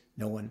because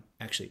no one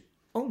actually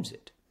owns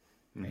it.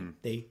 Right? Mm-hmm.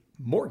 They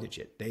mortgage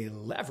it, they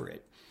lever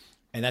it,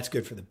 and that's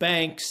good for the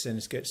banks, and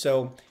it's good.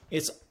 So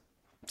it's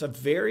a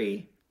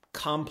very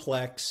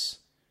complex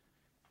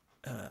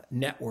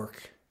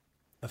network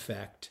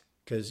effect.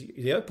 Because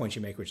the other point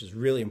you make, which is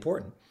really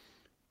important,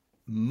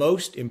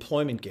 most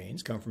employment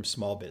gains come from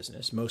small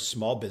business. Most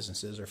small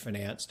businesses are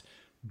financed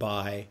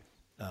by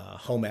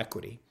home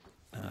equity,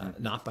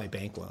 not by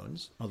bank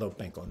loans, although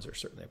bank loans are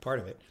certainly a part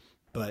of it.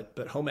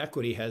 But home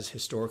equity has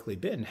historically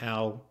been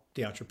how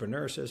the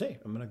entrepreneur says, hey,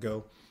 I'm going to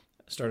go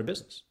start a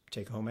business,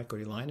 take a home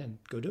equity line and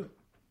go do it.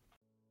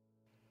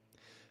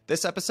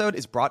 This episode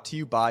is brought to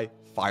you by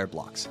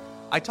Fireblocks.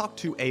 I talked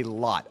to a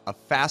lot of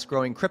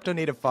fast-growing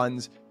crypto-native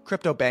funds,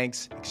 crypto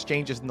banks,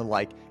 exchanges, and the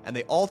like, and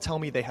they all tell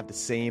me they have the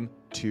same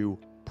two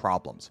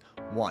problems.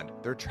 One,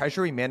 their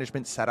treasury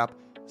management setup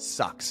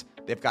sucks.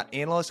 They've got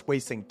analysts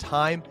wasting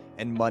time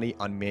and money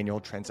on manual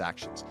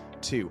transactions.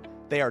 Two,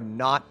 they are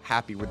not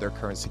happy with their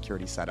current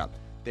security setup.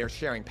 They're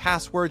sharing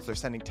passwords, they're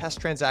sending test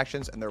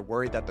transactions, and they're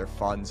worried that their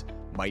funds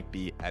might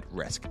be at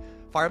risk.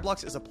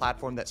 Fireblocks is a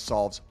platform that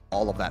solves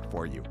all of that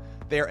for you.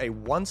 They're a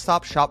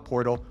one-stop shop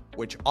portal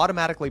which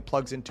automatically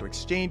plugs into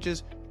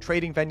exchanges,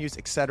 trading venues,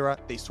 etc.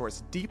 They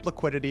source deep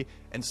liquidity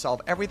and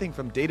solve everything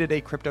from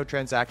day-to-day crypto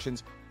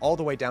transactions all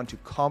the way down to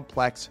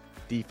complex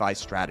DeFi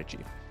strategy.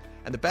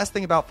 And the best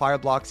thing about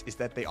Fireblocks is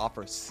that they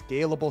offer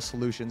scalable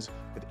solutions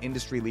with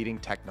industry-leading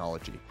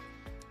technology.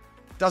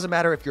 Doesn't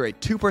matter if you're a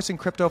 2-person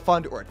crypto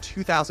fund or a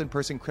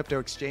 2,000-person crypto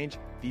exchange,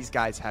 these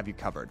guys have you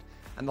covered.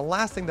 And the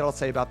last thing that I'll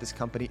say about this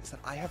company is that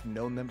I have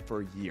known them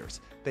for years.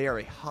 They are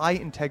a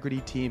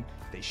high-integrity team.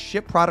 They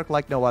ship product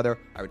like no other.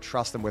 I would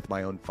trust them with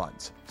my own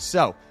funds.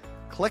 So,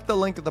 click the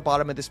link at the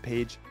bottom of this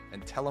page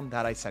and tell them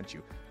that I sent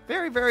you.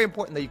 Very, very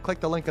important that you click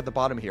the link at the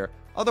bottom here.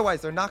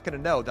 Otherwise, they're not going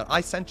to know that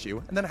I sent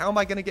you, and then how am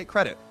I going to get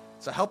credit?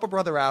 So help a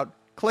brother out.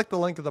 Click the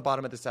link at the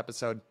bottom of this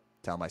episode.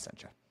 Tell them I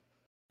sent you.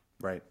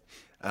 Right.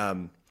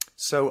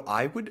 So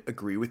I would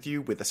agree with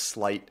you with a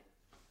slight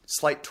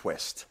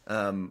twist,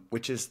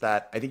 which is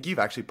that I think you've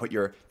actually put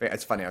your –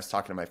 it's funny. I was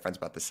talking to my friends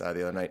about this the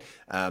other night.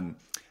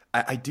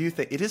 I do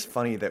think it is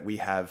funny that we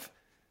have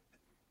 –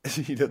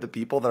 the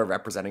people that are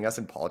representing us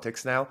in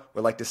politics now,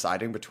 we're like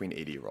deciding between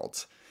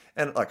 80-year-olds.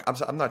 And look,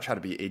 I'm not trying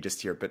to be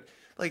ageist here, but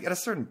like at a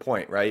certain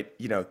point, right?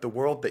 The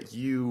world that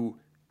you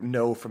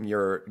know from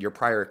your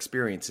prior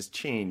experience has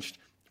changed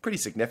pretty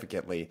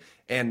significantly.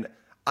 And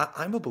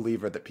I'm a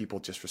believer that people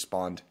just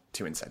respond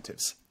to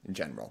incentives in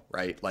general,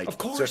 right? Like, of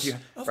course, so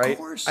of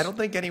course. I don't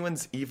think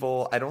anyone's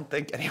evil. I don't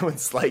think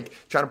anyone's like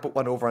trying to put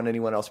one over on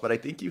anyone else. But I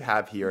think you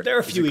have here. There are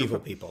a few evil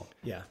people.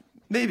 Yeah,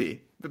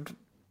 maybe.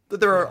 But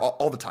there are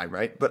all the time,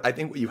 right? But I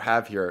think what you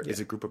have here is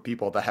a group of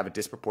people that have a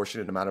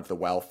disproportionate amount of the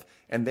wealth,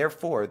 and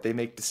therefore they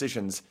make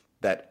decisions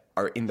that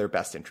are in their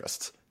best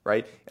interests,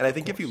 right? And I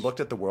think if you looked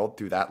at the world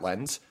through that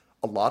lens,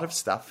 a lot of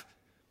stuff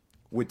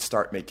would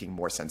start making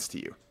more sense to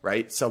you,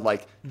 right? So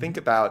like think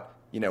about,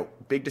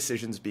 big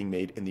decisions being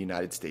made in the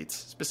United States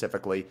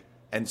specifically,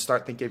 and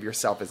start thinking of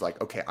yourself as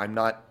like, okay, I'm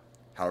not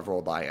however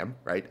old I am,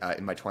 right?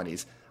 In my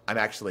 20s, I'm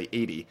actually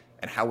 80.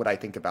 And how would I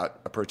think about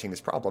approaching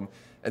this problem?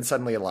 And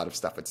suddenly a lot of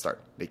stuff would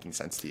start making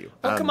sense to you.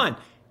 Oh, come on.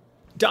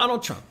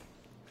 Donald Trump,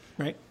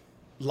 right?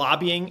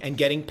 Lobbying and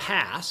getting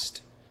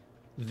past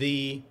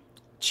the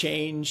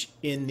change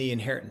in the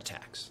inheritance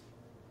tax.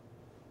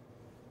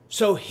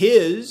 So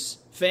his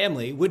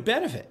family would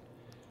benefit,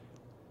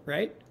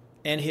 right?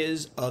 And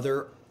his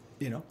other,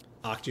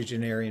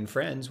 octogenarian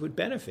friends would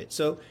benefit.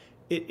 So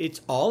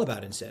it's all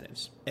about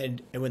incentives.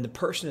 And when the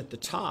person at the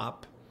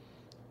top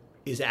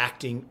is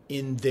acting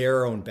in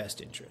their own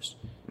best interest.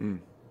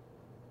 And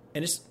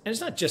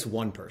it's not just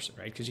one person,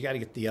 right? Because you got to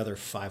get the other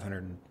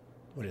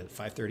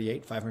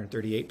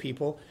 538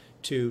 people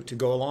to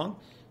go along.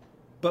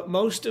 But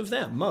most of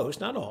them,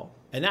 not all.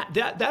 And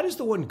that is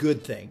the one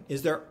good thing,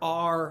 is there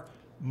are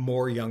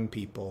more young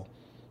people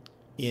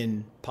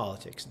in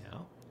politics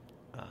now.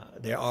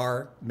 They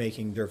are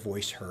making their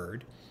voice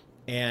heard.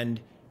 And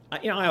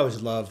I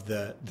always love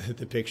the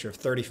picture of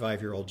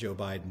 35-year-old Joe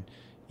Biden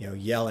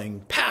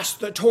yelling, pass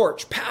the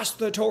torch.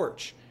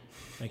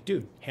 Like,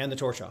 dude, hand the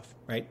torch off,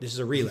 right? This is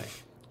a relay,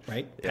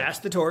 right? Yeah. Pass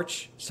the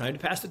torch. It's time to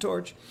pass the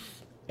torch.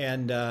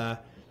 And,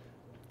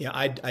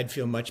 I'd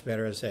feel much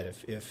better, as I said,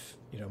 if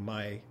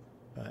my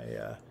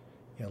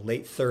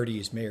late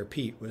 30s Mayor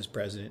Pete was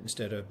president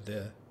instead of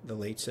the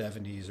late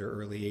 70s or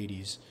early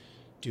 80s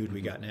dude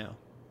we got now.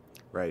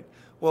 Right.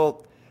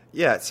 Well,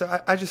 yeah,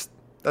 so I just,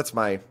 that's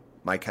my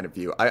kind of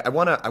view. I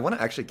want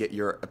to actually get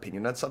your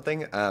opinion on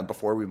something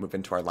before we move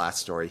into our last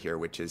story here,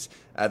 which is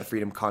the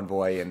Freedom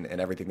Convoy and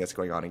everything that's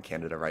going on in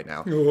Canada right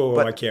now. Oh,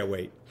 I can't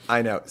wait.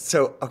 I know.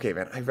 So, okay,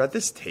 man, I read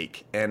this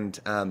take, and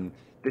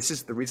this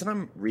is the reason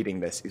I'm reading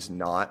this is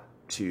not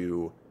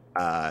to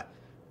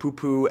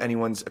poo-poo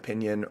anyone's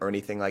opinion or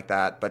anything like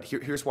that. But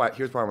here's why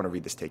I want to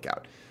read this take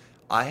out.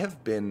 I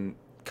have been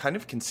kind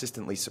of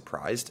consistently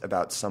surprised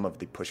about some of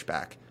the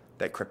pushback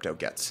that crypto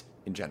gets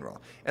in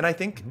general. And I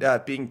think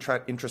being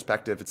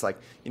introspective, it's like,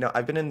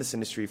 I've been in this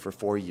industry for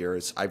 4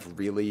 years. I've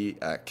really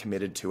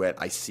committed to it.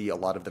 I see a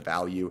lot of the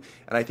value.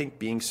 And I think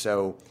being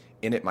so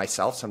in it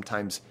myself,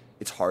 sometimes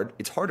it's hard.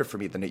 It's harder for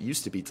me than it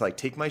used to be to like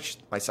take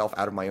myself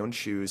out of my own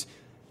shoes,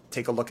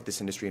 take a look at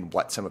this industry and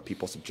what some of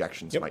people's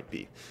objections might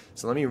be.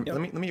 So let me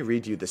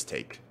read you this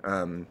take,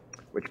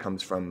 which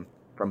comes from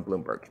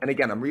Bloomberg. And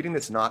again, I'm reading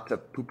this not to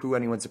poo-poo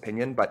anyone's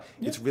opinion, but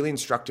it's really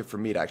instructive for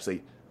me to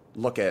actually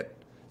look at.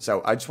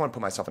 So I just want to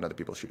put myself in other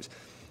people's shoes.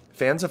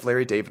 Fans of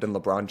Larry David and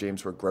LeBron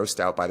James were grossed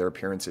out by their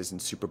appearances in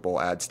Super Bowl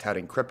ads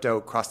touting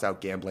crypto, crossed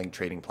out gambling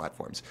trading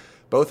platforms.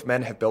 Both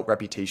men have built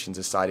reputations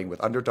as siding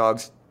with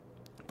underdogs,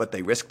 but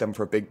they risk them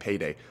for a big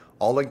payday.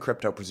 All in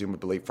crypto,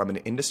 presumably, from an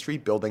industry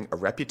building a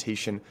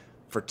reputation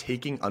for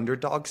taking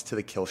underdogs to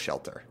the kill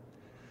shelter.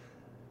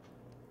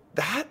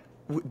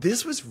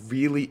 This was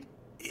really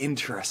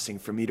interesting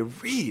for me to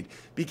read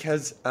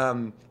because,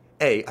 I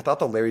thought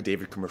the Larry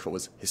David commercial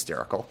was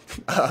hysterical.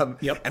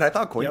 And I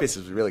thought Coinbase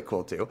was really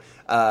cool too.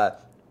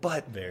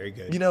 But very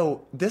good.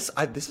 This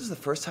is the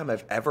first time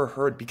I've ever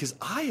heard, because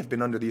I have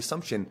been under the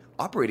assumption,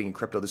 operating in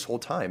crypto this whole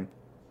time,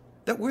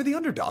 that we're the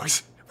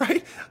underdogs,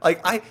 right?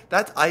 Like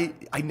I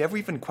never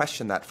even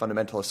questioned that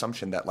fundamental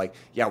assumption that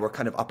we're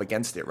kind of up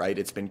against it, right?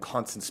 It's been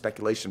constant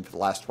speculation for the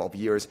last 12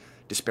 years,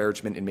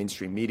 disparagement in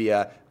mainstream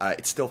media.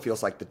 It still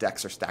feels like the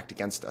decks are stacked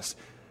against us.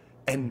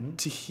 And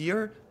to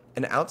hear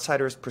an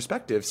outsider's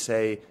perspective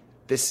say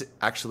this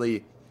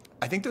actually,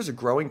 I think there's a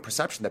growing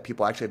perception that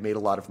people actually have made a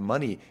lot of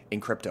money in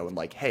crypto and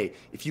like, hey,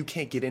 if you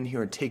can't get in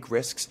here and take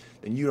risks,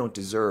 then you don't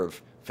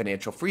deserve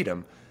financial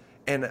freedom.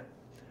 And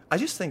I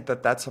just think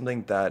that that's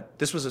something that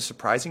this was a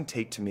surprising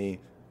take to me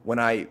when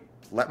I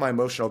let my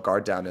emotional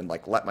guard down and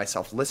let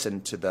myself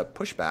listen to the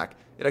pushback.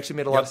 It actually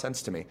made a lot of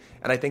sense to me.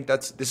 And I think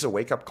this is a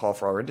wake up call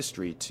for our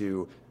industry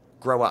to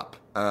grow up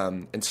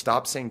and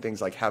stop saying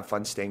things like "have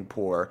fun staying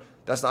poor."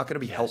 That's not going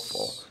to be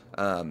helpful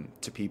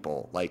to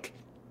people. Like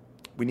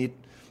we need.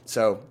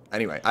 So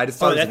anyway, I just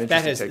thought it was an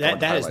interesting take on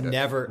that has highlight it.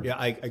 never. Yeah,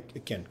 I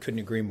again couldn't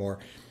agree more.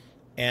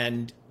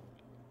 And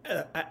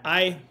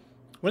I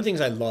one of the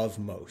things I love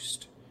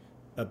most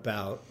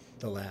about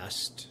the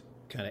last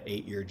kind of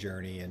 8-year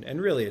journey,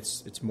 and really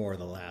it's more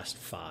the last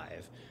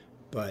 5.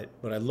 But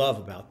what I love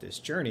about this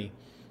journey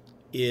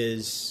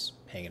is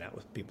hanging out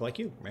with people like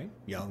you, right?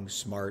 Young,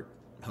 smart,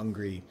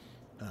 hungry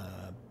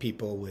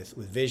people with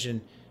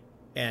vision,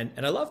 and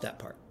I love that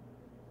part.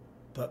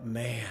 But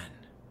man,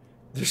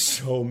 there's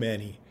so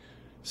many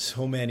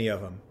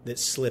of them that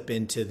slip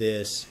into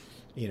this,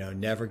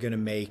 never gonna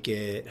make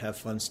it, have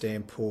fun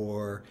staying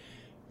poor.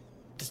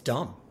 It's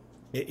dumb.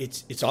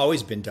 It's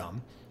always been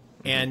dumb,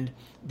 and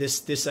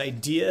this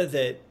idea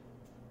that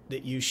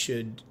you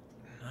should,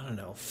 I don't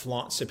know,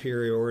 flaunt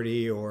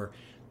superiority or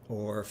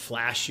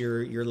flash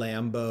your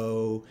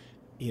Lambo,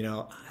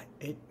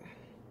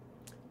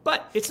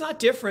 but it's not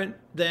different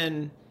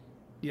than,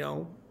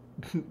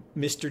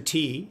 Mr.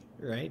 T,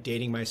 right?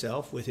 Dating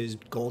myself with his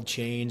gold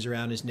chains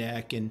around his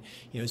neck and,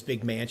 his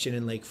big mansion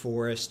in Lake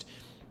Forest.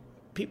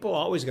 People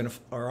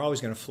are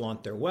always gonna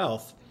flaunt their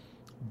wealth,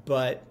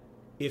 but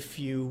if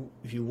you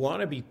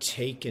want to be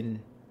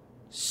taken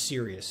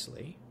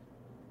seriously,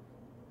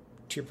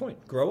 to your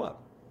point, grow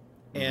up.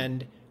 Mm-hmm.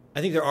 And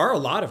I think there are a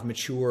lot of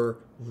mature,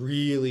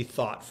 really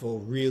thoughtful,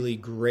 really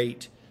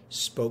great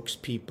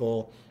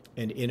spokespeople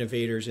and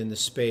innovators in the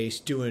space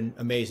doing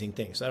amazing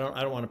things. I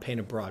don't want to paint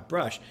a broad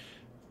brush,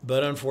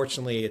 but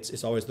unfortunately,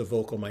 it's always the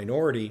vocal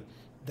minority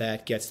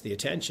that gets the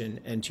attention.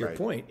 And to your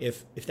point,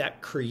 if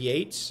that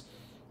creates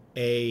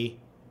a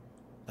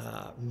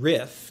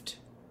rift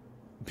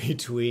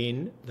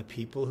between the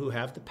people who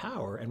have the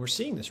power, and we're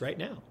seeing this right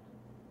now,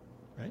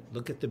 right?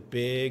 Look at the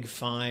big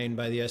fine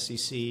by the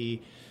SEC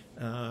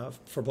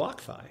for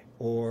BlockFi,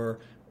 or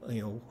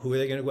who are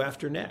they going to go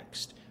after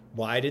next?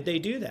 Why did they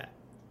do that?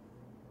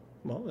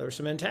 Well, there was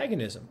some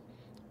antagonism,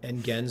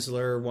 and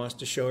Gensler wants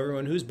to show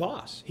everyone who's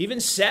boss. He even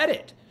said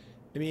it.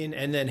 I mean,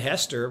 and then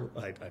Hester,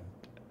 I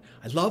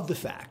love the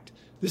fact,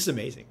 this is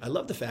amazing. I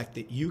love the fact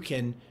that you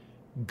can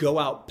go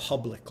out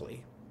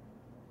publicly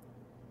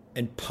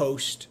and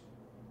post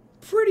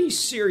pretty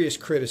serious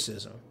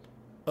criticism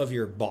of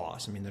your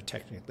boss. I mean, they're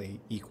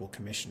technically equal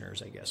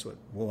commissioners, I guess.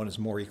 One is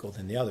more equal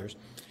than the others.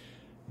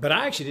 But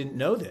I actually didn't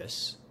know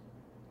this,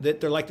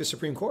 that they're like the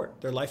Supreme Court.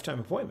 They're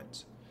lifetime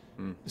appointments.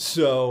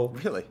 So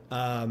really,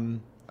 I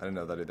didn't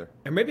know that either.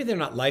 And maybe they're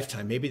not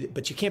lifetime,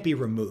 but you can't be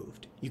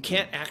removed. You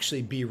can't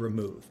actually be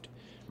removed.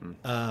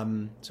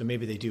 So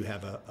maybe they do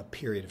have a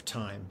period of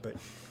time. But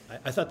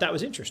I thought that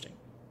was interesting.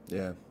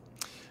 Yeah,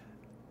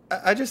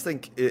 I just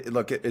think it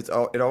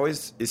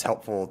always is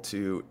helpful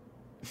to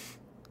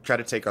try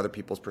to take other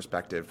people's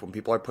perspective when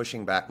people are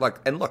pushing back.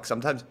 Look,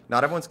 sometimes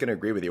not everyone's going to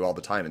agree with you all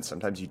the time, and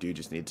sometimes you do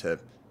just need to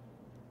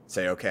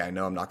say, okay, I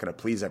know I'm not going to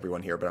please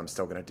everyone here, but I'm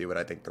still going to do what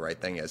I think the right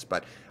thing is.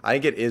 But I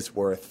think it is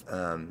worth,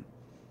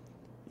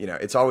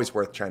 it's always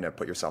worth trying to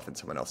put yourself in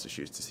someone else's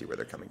shoes to see where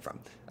they're coming from.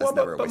 That's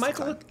never a waste of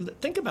time. But Michael,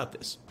 think about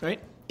this,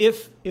 right?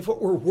 If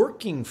what we're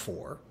working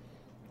for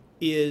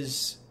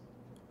is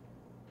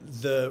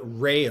the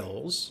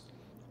rails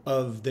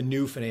of the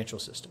new financial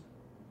system,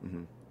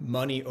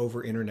 money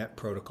over internet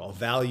protocol,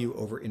 value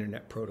over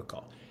internet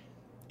protocol,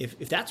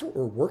 if that's what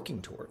we're working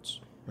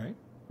towards, right?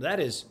 That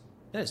is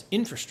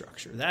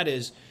infrastructure. That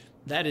is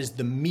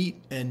the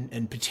meat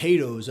and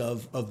potatoes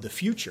of the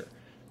future.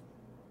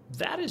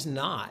 That is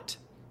not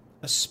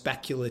a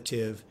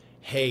speculative,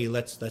 hey,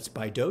 let's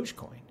buy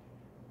Dogecoin,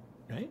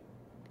 right?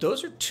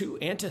 Those are two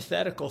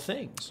antithetical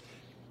things.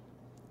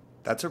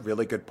 That's a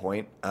really good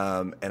point.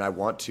 And I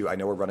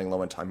know we're running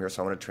low on time here,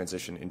 so I want to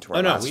transition into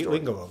our last story. We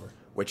can go over.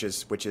 Which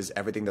is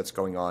everything that's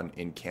going on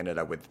in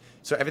Canada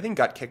so everything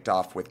got kicked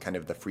off with kind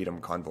of the Freedom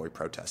Convoy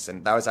protests.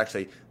 And that was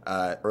actually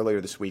earlier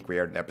this week, we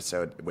aired an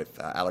episode with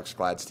Alex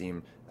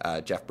Gladstein,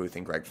 Jeff Booth,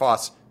 and Greg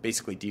Foss,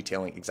 basically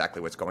detailing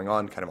exactly what's going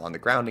on kind of on the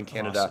ground in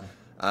Canada.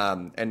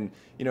 Awesome. And,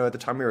 at the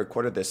time we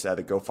recorded this, the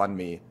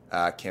GoFundMe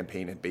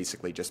campaign had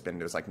basically just been,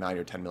 it was like $9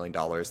 or $10 million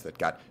that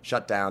got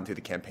shut down through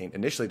the campaign.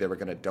 Initially, they were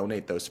going to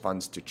donate those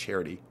funds to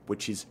charity,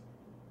 which is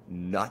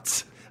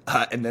nuts.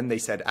 And then they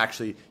said,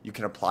 actually, you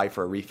can apply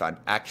for a refund.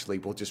 Actually,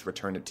 we'll just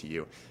return it to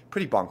you.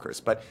 Pretty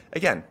bonkers. But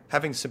again,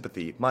 having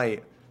sympathy,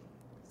 my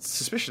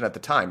suspicion at the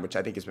time, which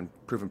I think has been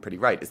proven pretty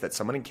right, is that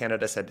someone in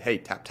Canada said, hey,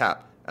 tap,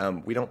 tap,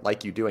 we don't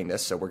like you doing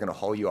this, so we're going to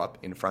haul you up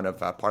in front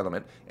of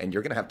Parliament, and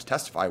you're going to have to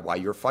testify why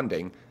you're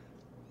funding.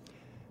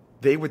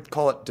 They would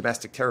call it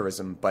domestic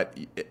terrorism, but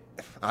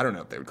I don't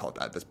know if they would call it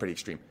that. That's pretty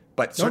extreme.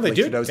 But certainly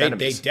Trudeau's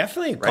enemies. They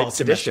definitely call it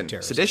domestic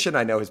terrorism. Sedition,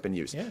 I know, has been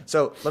used. Yeah.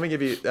 So let me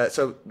give you the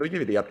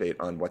update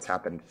on what's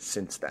happened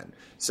since then.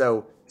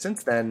 So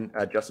since then,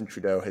 Justin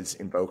Trudeau has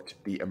invoked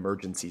the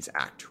Emergencies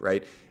Act,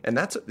 right? And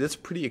that's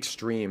pretty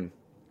extreme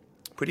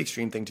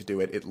thing to do.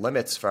 It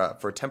limits for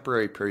a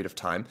temporary period of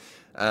time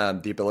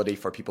the ability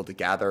for people to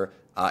gather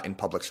in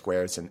public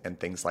squares and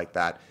things like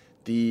that.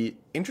 The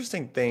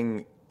interesting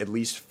thing, at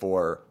least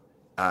for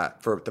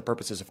for the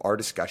purposes of our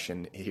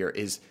discussion here,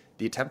 is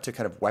the attempt to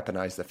kind of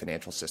weaponize the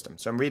financial system.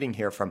 So I'm reading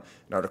here from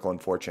an article in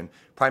Fortune.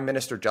 Prime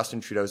Minister Justin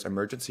Trudeau's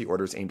emergency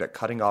orders aimed at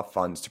cutting off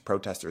funds to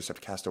protesters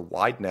have cast a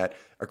wide net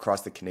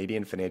across the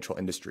Canadian financial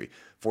industry,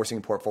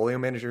 forcing portfolio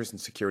managers and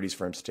securities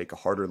firms to take a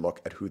harder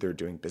look at who they're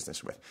doing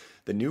business with.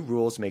 The new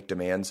rules make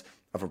demands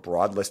of a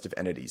broad list of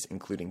entities,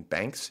 including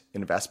banks,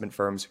 investment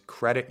firms,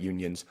 credit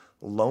unions,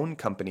 loan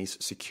companies,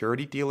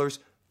 security dealers,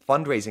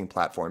 fundraising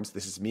platforms,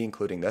 this is me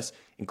including this,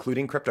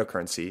 including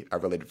cryptocurrency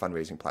related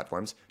fundraising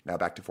platforms, now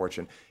back to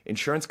Fortune,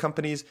 insurance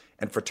companies,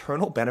 and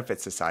fraternal benefit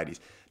societies.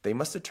 They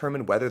must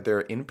determine whether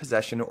they're in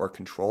possession or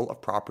control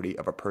of property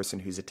of a person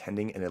who's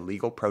attending an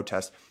illegal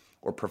protest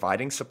or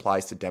providing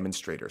supplies to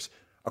demonstrators,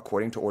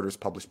 according to orders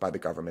published by the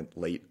government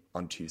late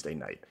on Tuesday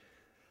night.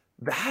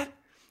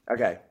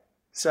 Okay.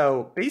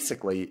 So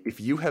basically, if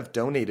you have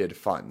donated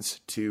funds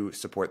to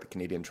support the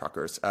Canadian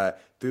truckers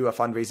through a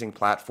fundraising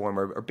platform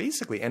or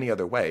basically any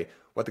other way,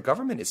 what the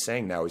government is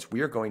saying now is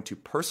we are going to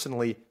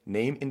personally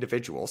name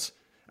individuals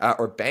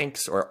or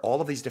banks or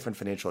all of these different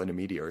financial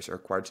intermediaries are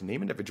required to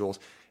name individuals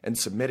and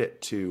submit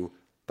it to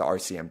the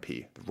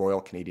RCMP, the Royal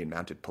Canadian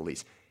Mounted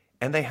Police.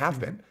 And they have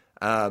been.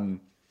 I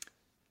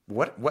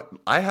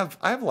have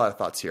a lot of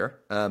thoughts here.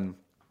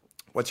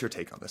 What's your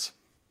take on this?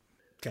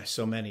 Gosh,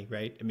 so many,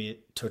 right? I mean,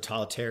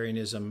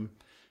 totalitarianism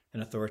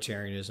and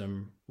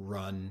authoritarianism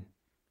run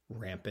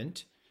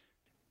rampant.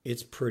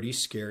 It's pretty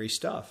scary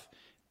stuff.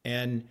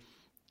 And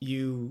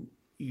you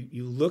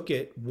look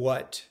at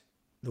what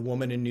the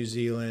woman in New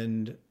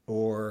Zealand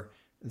or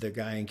the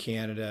guy in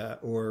Canada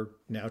or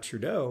now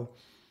Trudeau,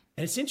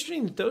 and it's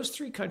interesting that those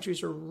three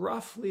countries are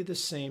roughly the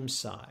same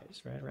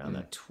size, right? Around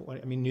that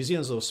 20. I mean, New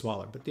Zealand's a little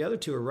smaller, but the other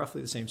two are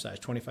roughly the same size,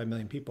 25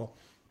 million people.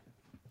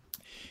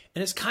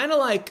 And it's kind of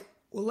like,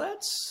 well,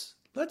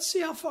 let's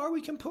see how far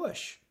we can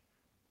push.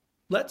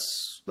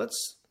 Let's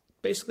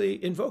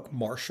basically invoke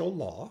martial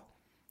law,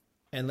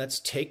 and let's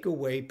take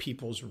away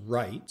people's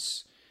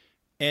rights.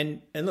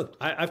 And look,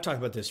 I've talked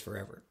about this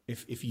forever.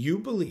 If you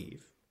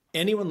believe,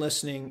 anyone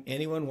listening,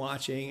 anyone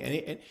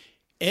watching,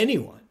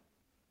 anyone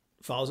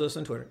follows us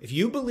on Twitter, if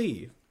you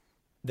believe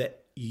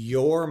that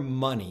your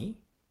money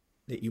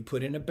that you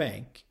put in a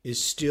bank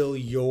is still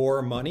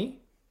your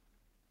money,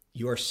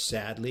 you are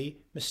sadly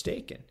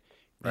mistaken.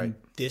 Right. And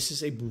this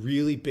is a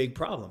really big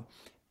problem.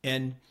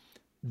 And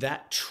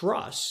that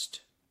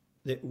trust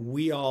that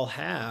we all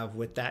have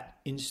with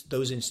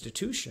those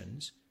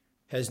institutions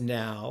has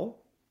now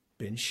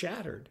been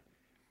shattered.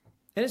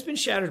 And it's been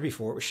shattered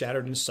before. It was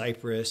shattered in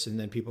Cyprus, and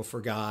then people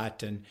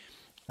forgot. And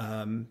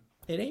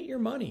it ain't your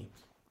money.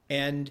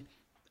 And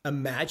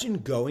imagine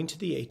going to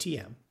the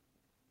ATM,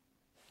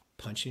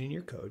 punching in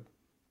your code,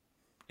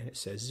 and it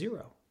says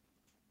 0.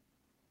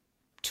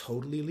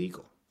 Totally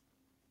legal.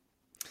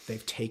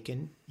 They've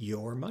taken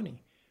your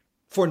money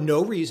for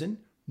no reason,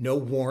 no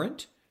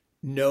warrant,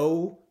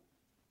 no,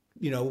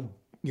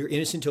 you're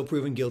innocent until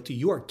proven guilty.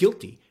 You are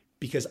guilty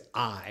because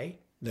I,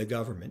 the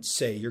government,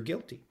 say you're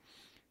guilty.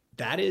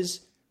 That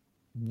is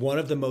one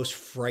of the most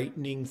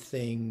frightening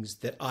things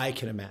that I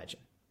can imagine,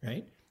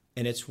 right?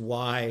 And it's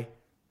why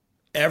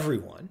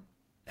everyone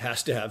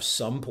has to have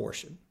some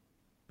portion,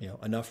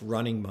 enough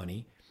running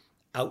money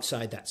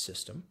outside that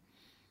system.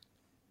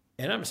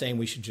 And I'm saying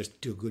we should just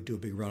do a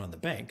big run on the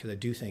bank, because I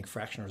do think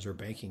fractional reserve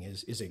banking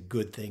is a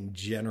good thing,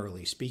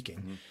 generally speaking.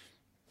 Mm-hmm.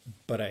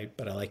 But I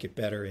like it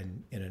better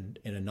in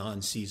a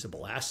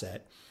non-seizable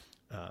asset.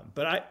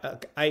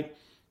 But I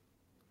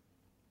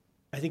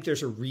think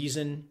there's a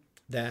reason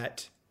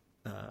that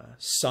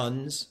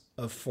sons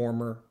of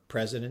former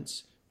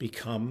presidents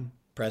become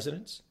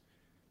presidents.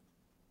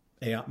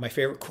 My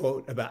favorite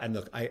quote and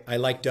look, I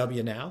like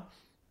W now.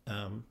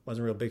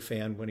 Wasn't a real big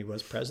fan when he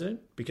was president,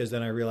 because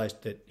then I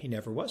realized that he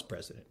never was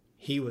president.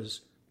 He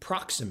was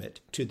proximate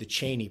to the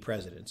Cheney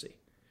presidency.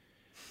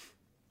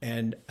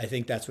 And I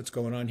think that's what's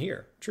going on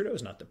here. Trudeau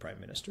is not the prime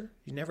minister.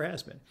 He never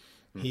has been.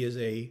 He is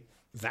a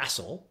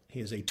vassal.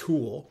 He is a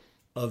tool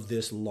of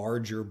this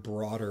larger,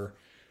 broader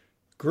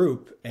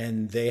group.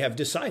 And they have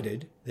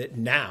decided that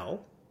now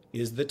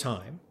is the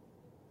time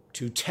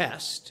to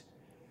test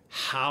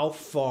how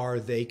far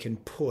they can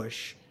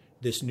push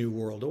this new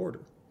world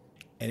order.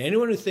 And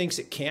anyone who thinks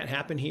it can't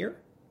happen here,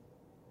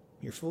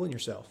 you're fooling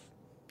yourself.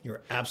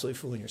 You're absolutely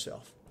fooling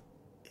yourself.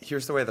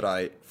 Here's the way that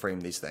I frame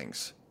these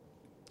things.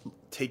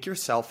 Take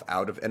yourself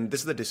out of, and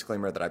this is the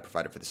disclaimer that I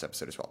provided for this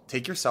episode as well.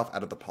 Take yourself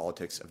out of the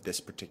politics of this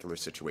particular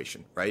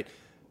situation, right?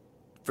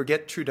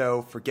 Forget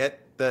Trudeau, forget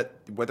that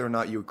whether or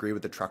not you agree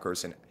with the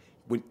truckers, and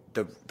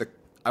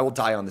I will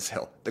die on this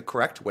hill. The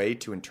correct way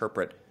to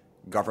interpret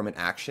government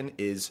action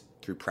is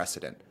through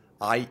precedent,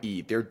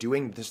 i.e., they're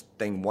doing this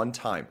thing one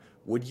time.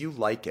 Would you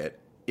like it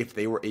if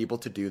they were able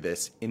to do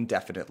this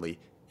indefinitely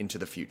into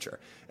the future?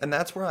 And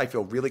that's where I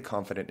feel really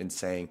confident in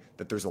saying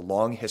that there's a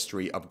long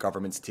history of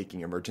governments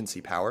taking emergency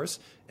powers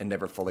and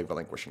never fully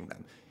relinquishing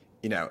them.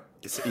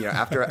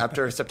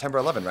 after September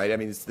 11, right? I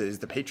mean, it's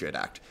the Patriot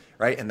Act,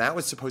 right? And that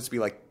was supposed to be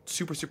like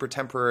super, super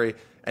temporary.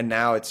 And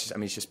now it's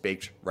just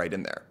baked right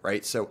in there,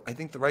 right? So I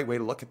think the right way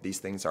to look at these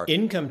things are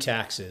income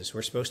taxes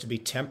were supposed to be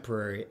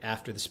temporary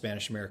after the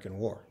Spanish-American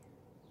War.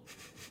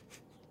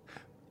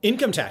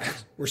 Income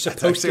taxes were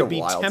supposed to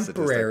be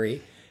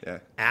temporary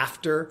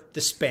after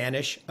the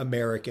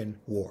Spanish-American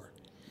War.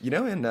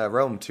 In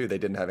Rome, too, they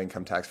didn't have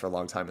income tax for a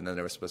long time, and then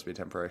they were supposed to be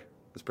temporary.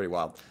 It's pretty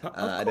wild.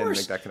 I didn't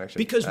make that connection.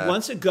 Because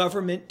once a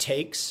government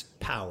takes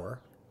power,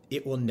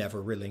 it will never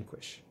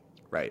relinquish.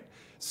 Right.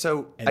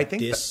 So and I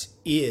think this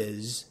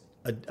is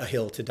a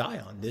hill to die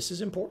on. This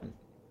is important.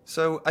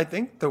 So I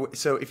think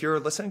so if you're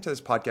listening to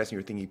this podcast and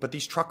you're thinking, but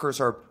these truckers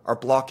are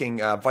blocking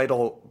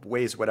vital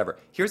ways, whatever.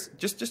 Here's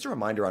just a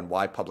reminder on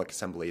why public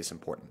assembly is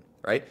important,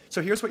 right?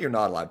 So here's what you're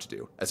not allowed to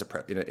do as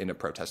in a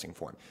protesting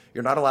form.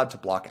 You're not allowed to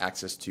block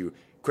access to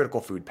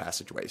critical food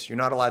passageways. You're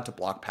not allowed to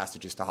block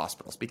passages to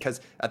hospitals because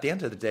at the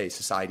end of the day,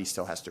 society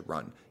still has to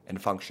run and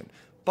function.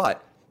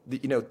 But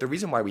the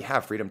reason why we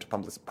have freedom to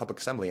public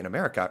assembly in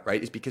America,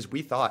 right, is because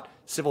we thought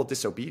civil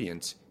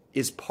disobedience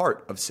is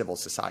part of civil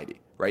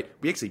society, right?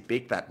 We actually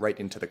baked that right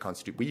into the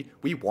Constitution.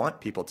 We want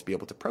people to be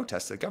able to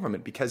protest the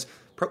government because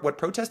what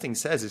protesting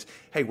says is,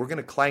 hey, we're going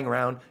to clang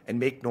around and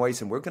make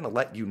noise and we're going to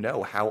let you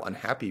know how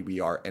unhappy we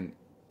are and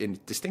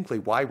distinctly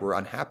why we're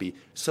unhappy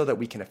so that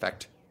we can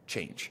affect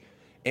change.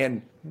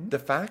 And the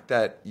fact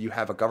that you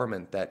have a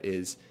government that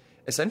is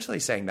essentially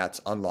saying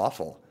that's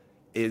unlawful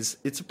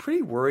it's a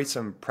pretty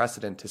worrisome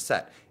precedent to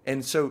set.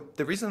 And so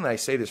the reason that I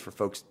say this for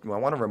folks, I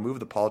want to remove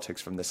the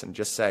politics from this and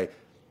just say,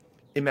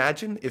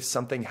 imagine if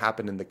something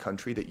happened in the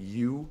country that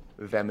you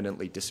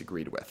vehemently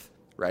disagreed with,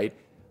 right?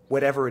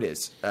 Whatever it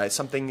is,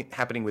 something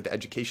happening with the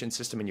education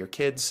system and your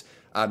kids,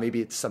 maybe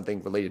it's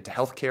something related to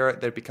healthcare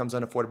that becomes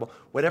unaffordable,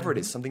 whatever it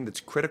is, something that's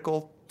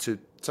critical to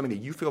something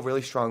that you feel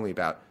really strongly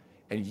about,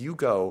 and you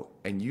go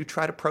and you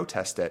try to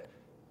protest it,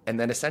 and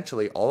then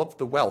essentially all of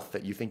the wealth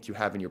that you think you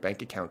have in your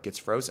bank account gets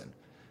frozen.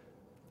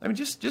 I mean,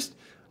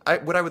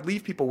 what I would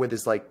leave people with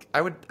is like,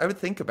 I would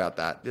think about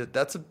that.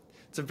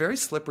 It's a very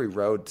slippery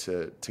road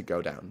to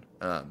go down.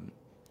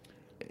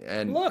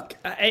 And look,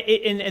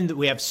 and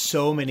we have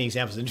so many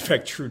examples. In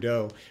fact,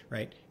 Trudeau,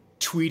 right,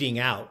 tweeting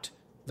out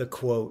the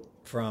quote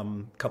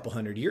from a couple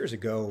hundred years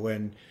ago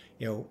when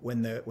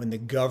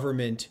the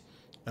government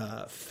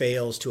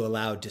fails to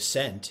allow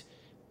dissent,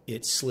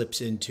 it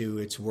slips into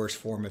its worst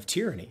form of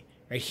tyranny.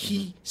 Right?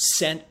 He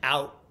sent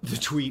out the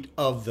tweet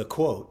of the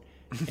quote,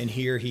 and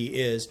here he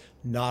is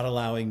not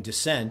allowing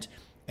dissent,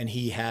 and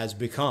he has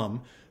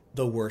become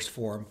the worst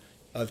form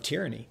of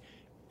tyranny.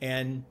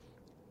 And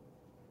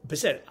but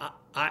said,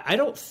 I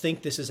don't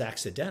think this is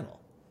accidental.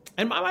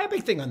 And my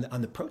big thing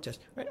on the protest,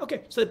 right?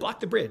 Okay, so they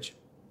blocked the bridge.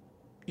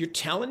 You're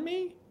telling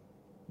me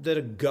that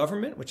a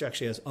government, which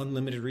actually has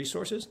unlimited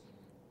resources,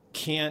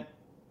 can't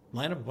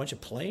line up a bunch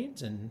of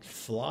planes and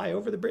fly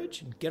over the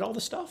bridge and get all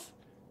the stuff?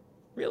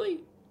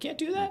 Really? Can't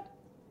do that?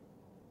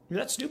 I mean,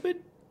 that's stupid,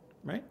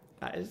 right?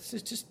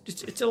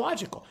 It's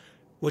illogical.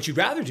 What you'd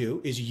rather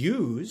do is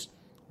use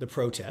the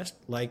protest,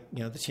 like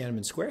the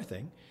Tiananmen Square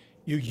thing.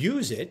 You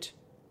use it,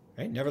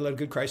 right? Never let a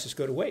good crisis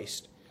go to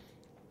waste.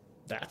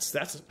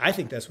 I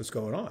think that's what's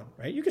going on,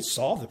 right? You could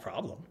solve the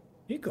problem.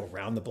 You could go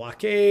around the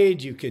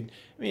blockade. You could,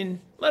 let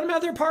them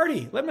have their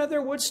party. Let them have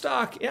their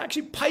Woodstock.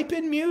 Actually pipe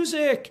in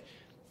music.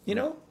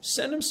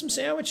 Send them some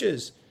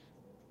sandwiches.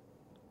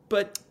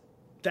 But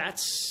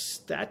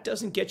that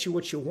doesn't get you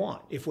what you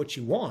want. If what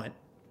you want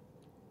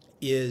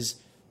is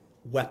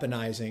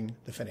weaponizing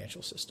the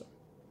financial system.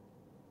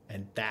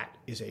 And that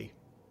is a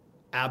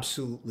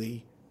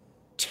absolutely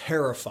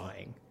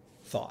terrifying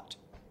thought.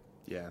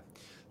 Yeah.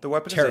 The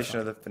weaponization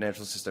of the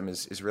financial system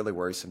is really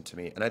worrisome to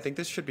me. And I think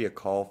this should be a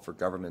call for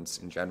governments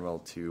in general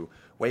to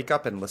wake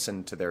up and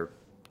listen to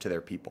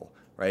their people,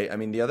 right? I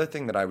mean, the other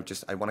thing that I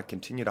want to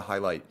continue to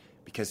highlight,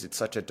 because it's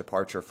such a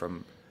departure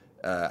from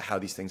how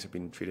these things have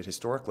been treated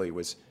historically,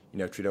 was,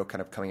 Trudeau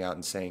kind of coming out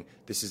and saying,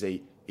 this is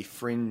a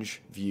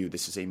fringe view.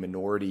 This is a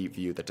minority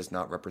view that does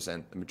not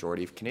represent the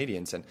majority of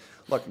Canadians. And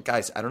look,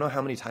 guys, I don't know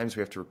how many times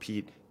we have to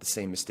repeat the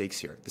same mistakes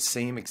here. The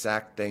same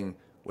exact thing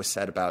was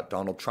said about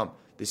Donald Trump.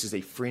 This is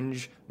a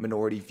fringe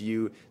minority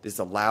view. This is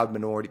a loud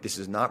minority. This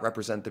does not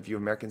represent the view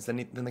of Americans.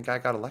 Then the guy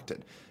got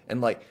elected.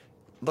 And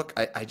look,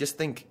 I just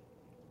think,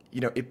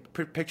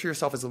 picture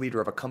yourself as a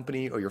leader of a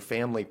company or your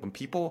family. When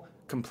people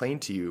complain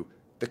to you,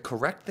 the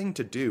correct thing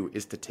to do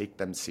is to take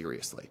them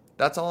seriously.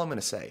 That's all I'm going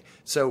to say.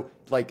 So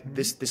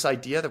this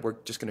idea that we're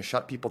just going to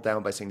shut people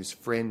down by saying this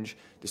fringe,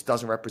 this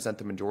doesn't represent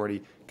the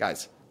majority.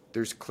 Guys,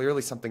 there's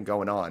clearly something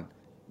going on.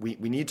 We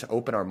need to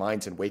open our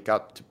minds and wake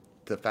up to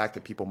the fact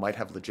that people might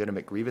have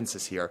legitimate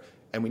grievances here.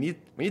 And we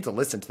need to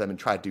listen to them and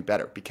try to do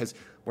better, because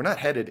we're not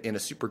headed in a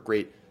super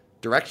great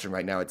direction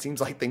right now. It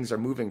seems like things are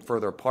moving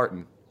further apart.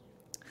 And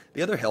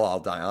the other hill I'll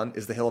die on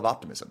is the hill of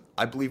optimism.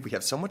 I believe we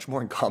have so much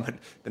more in common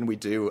than we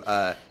do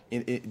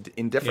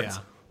in difference.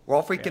 Yeah. We're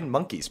all freaking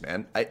monkeys,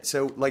 man.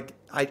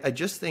 I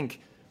just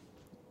think,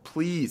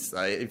 please,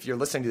 if you're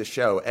listening to the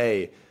show,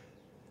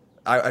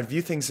 I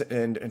view things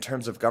in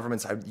terms of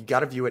governments. You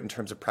got to view it in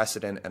terms of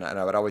precedent, and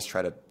I would always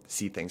try to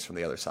see things from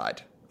the other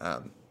side. I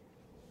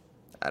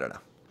don't know.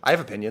 I have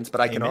opinions,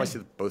 but I can always see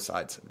both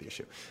sides of the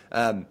issue.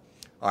 All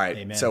right.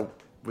 Amen. So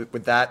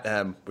with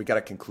that, we got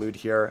to conclude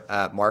here.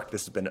 Mark,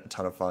 this has been a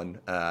ton of fun,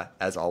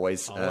 as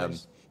always.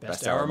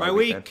 Best hour of my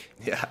week.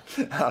 Yeah.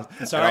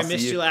 Sorry I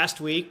missed you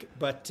last week,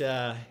 but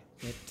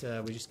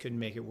we just couldn't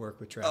make it work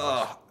with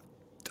Travis.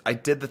 I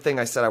did the thing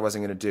I said I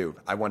wasn't going to do.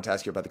 I wanted to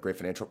ask you about the Great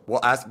Financial.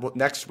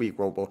 Next week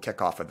we'll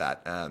kick off with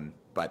that.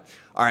 But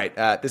all right,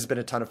 this has been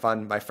a ton of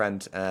fun, my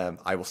friend.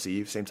 I will see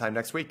you same time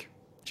next week.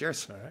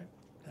 Cheers. All right.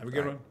 Have a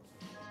good one.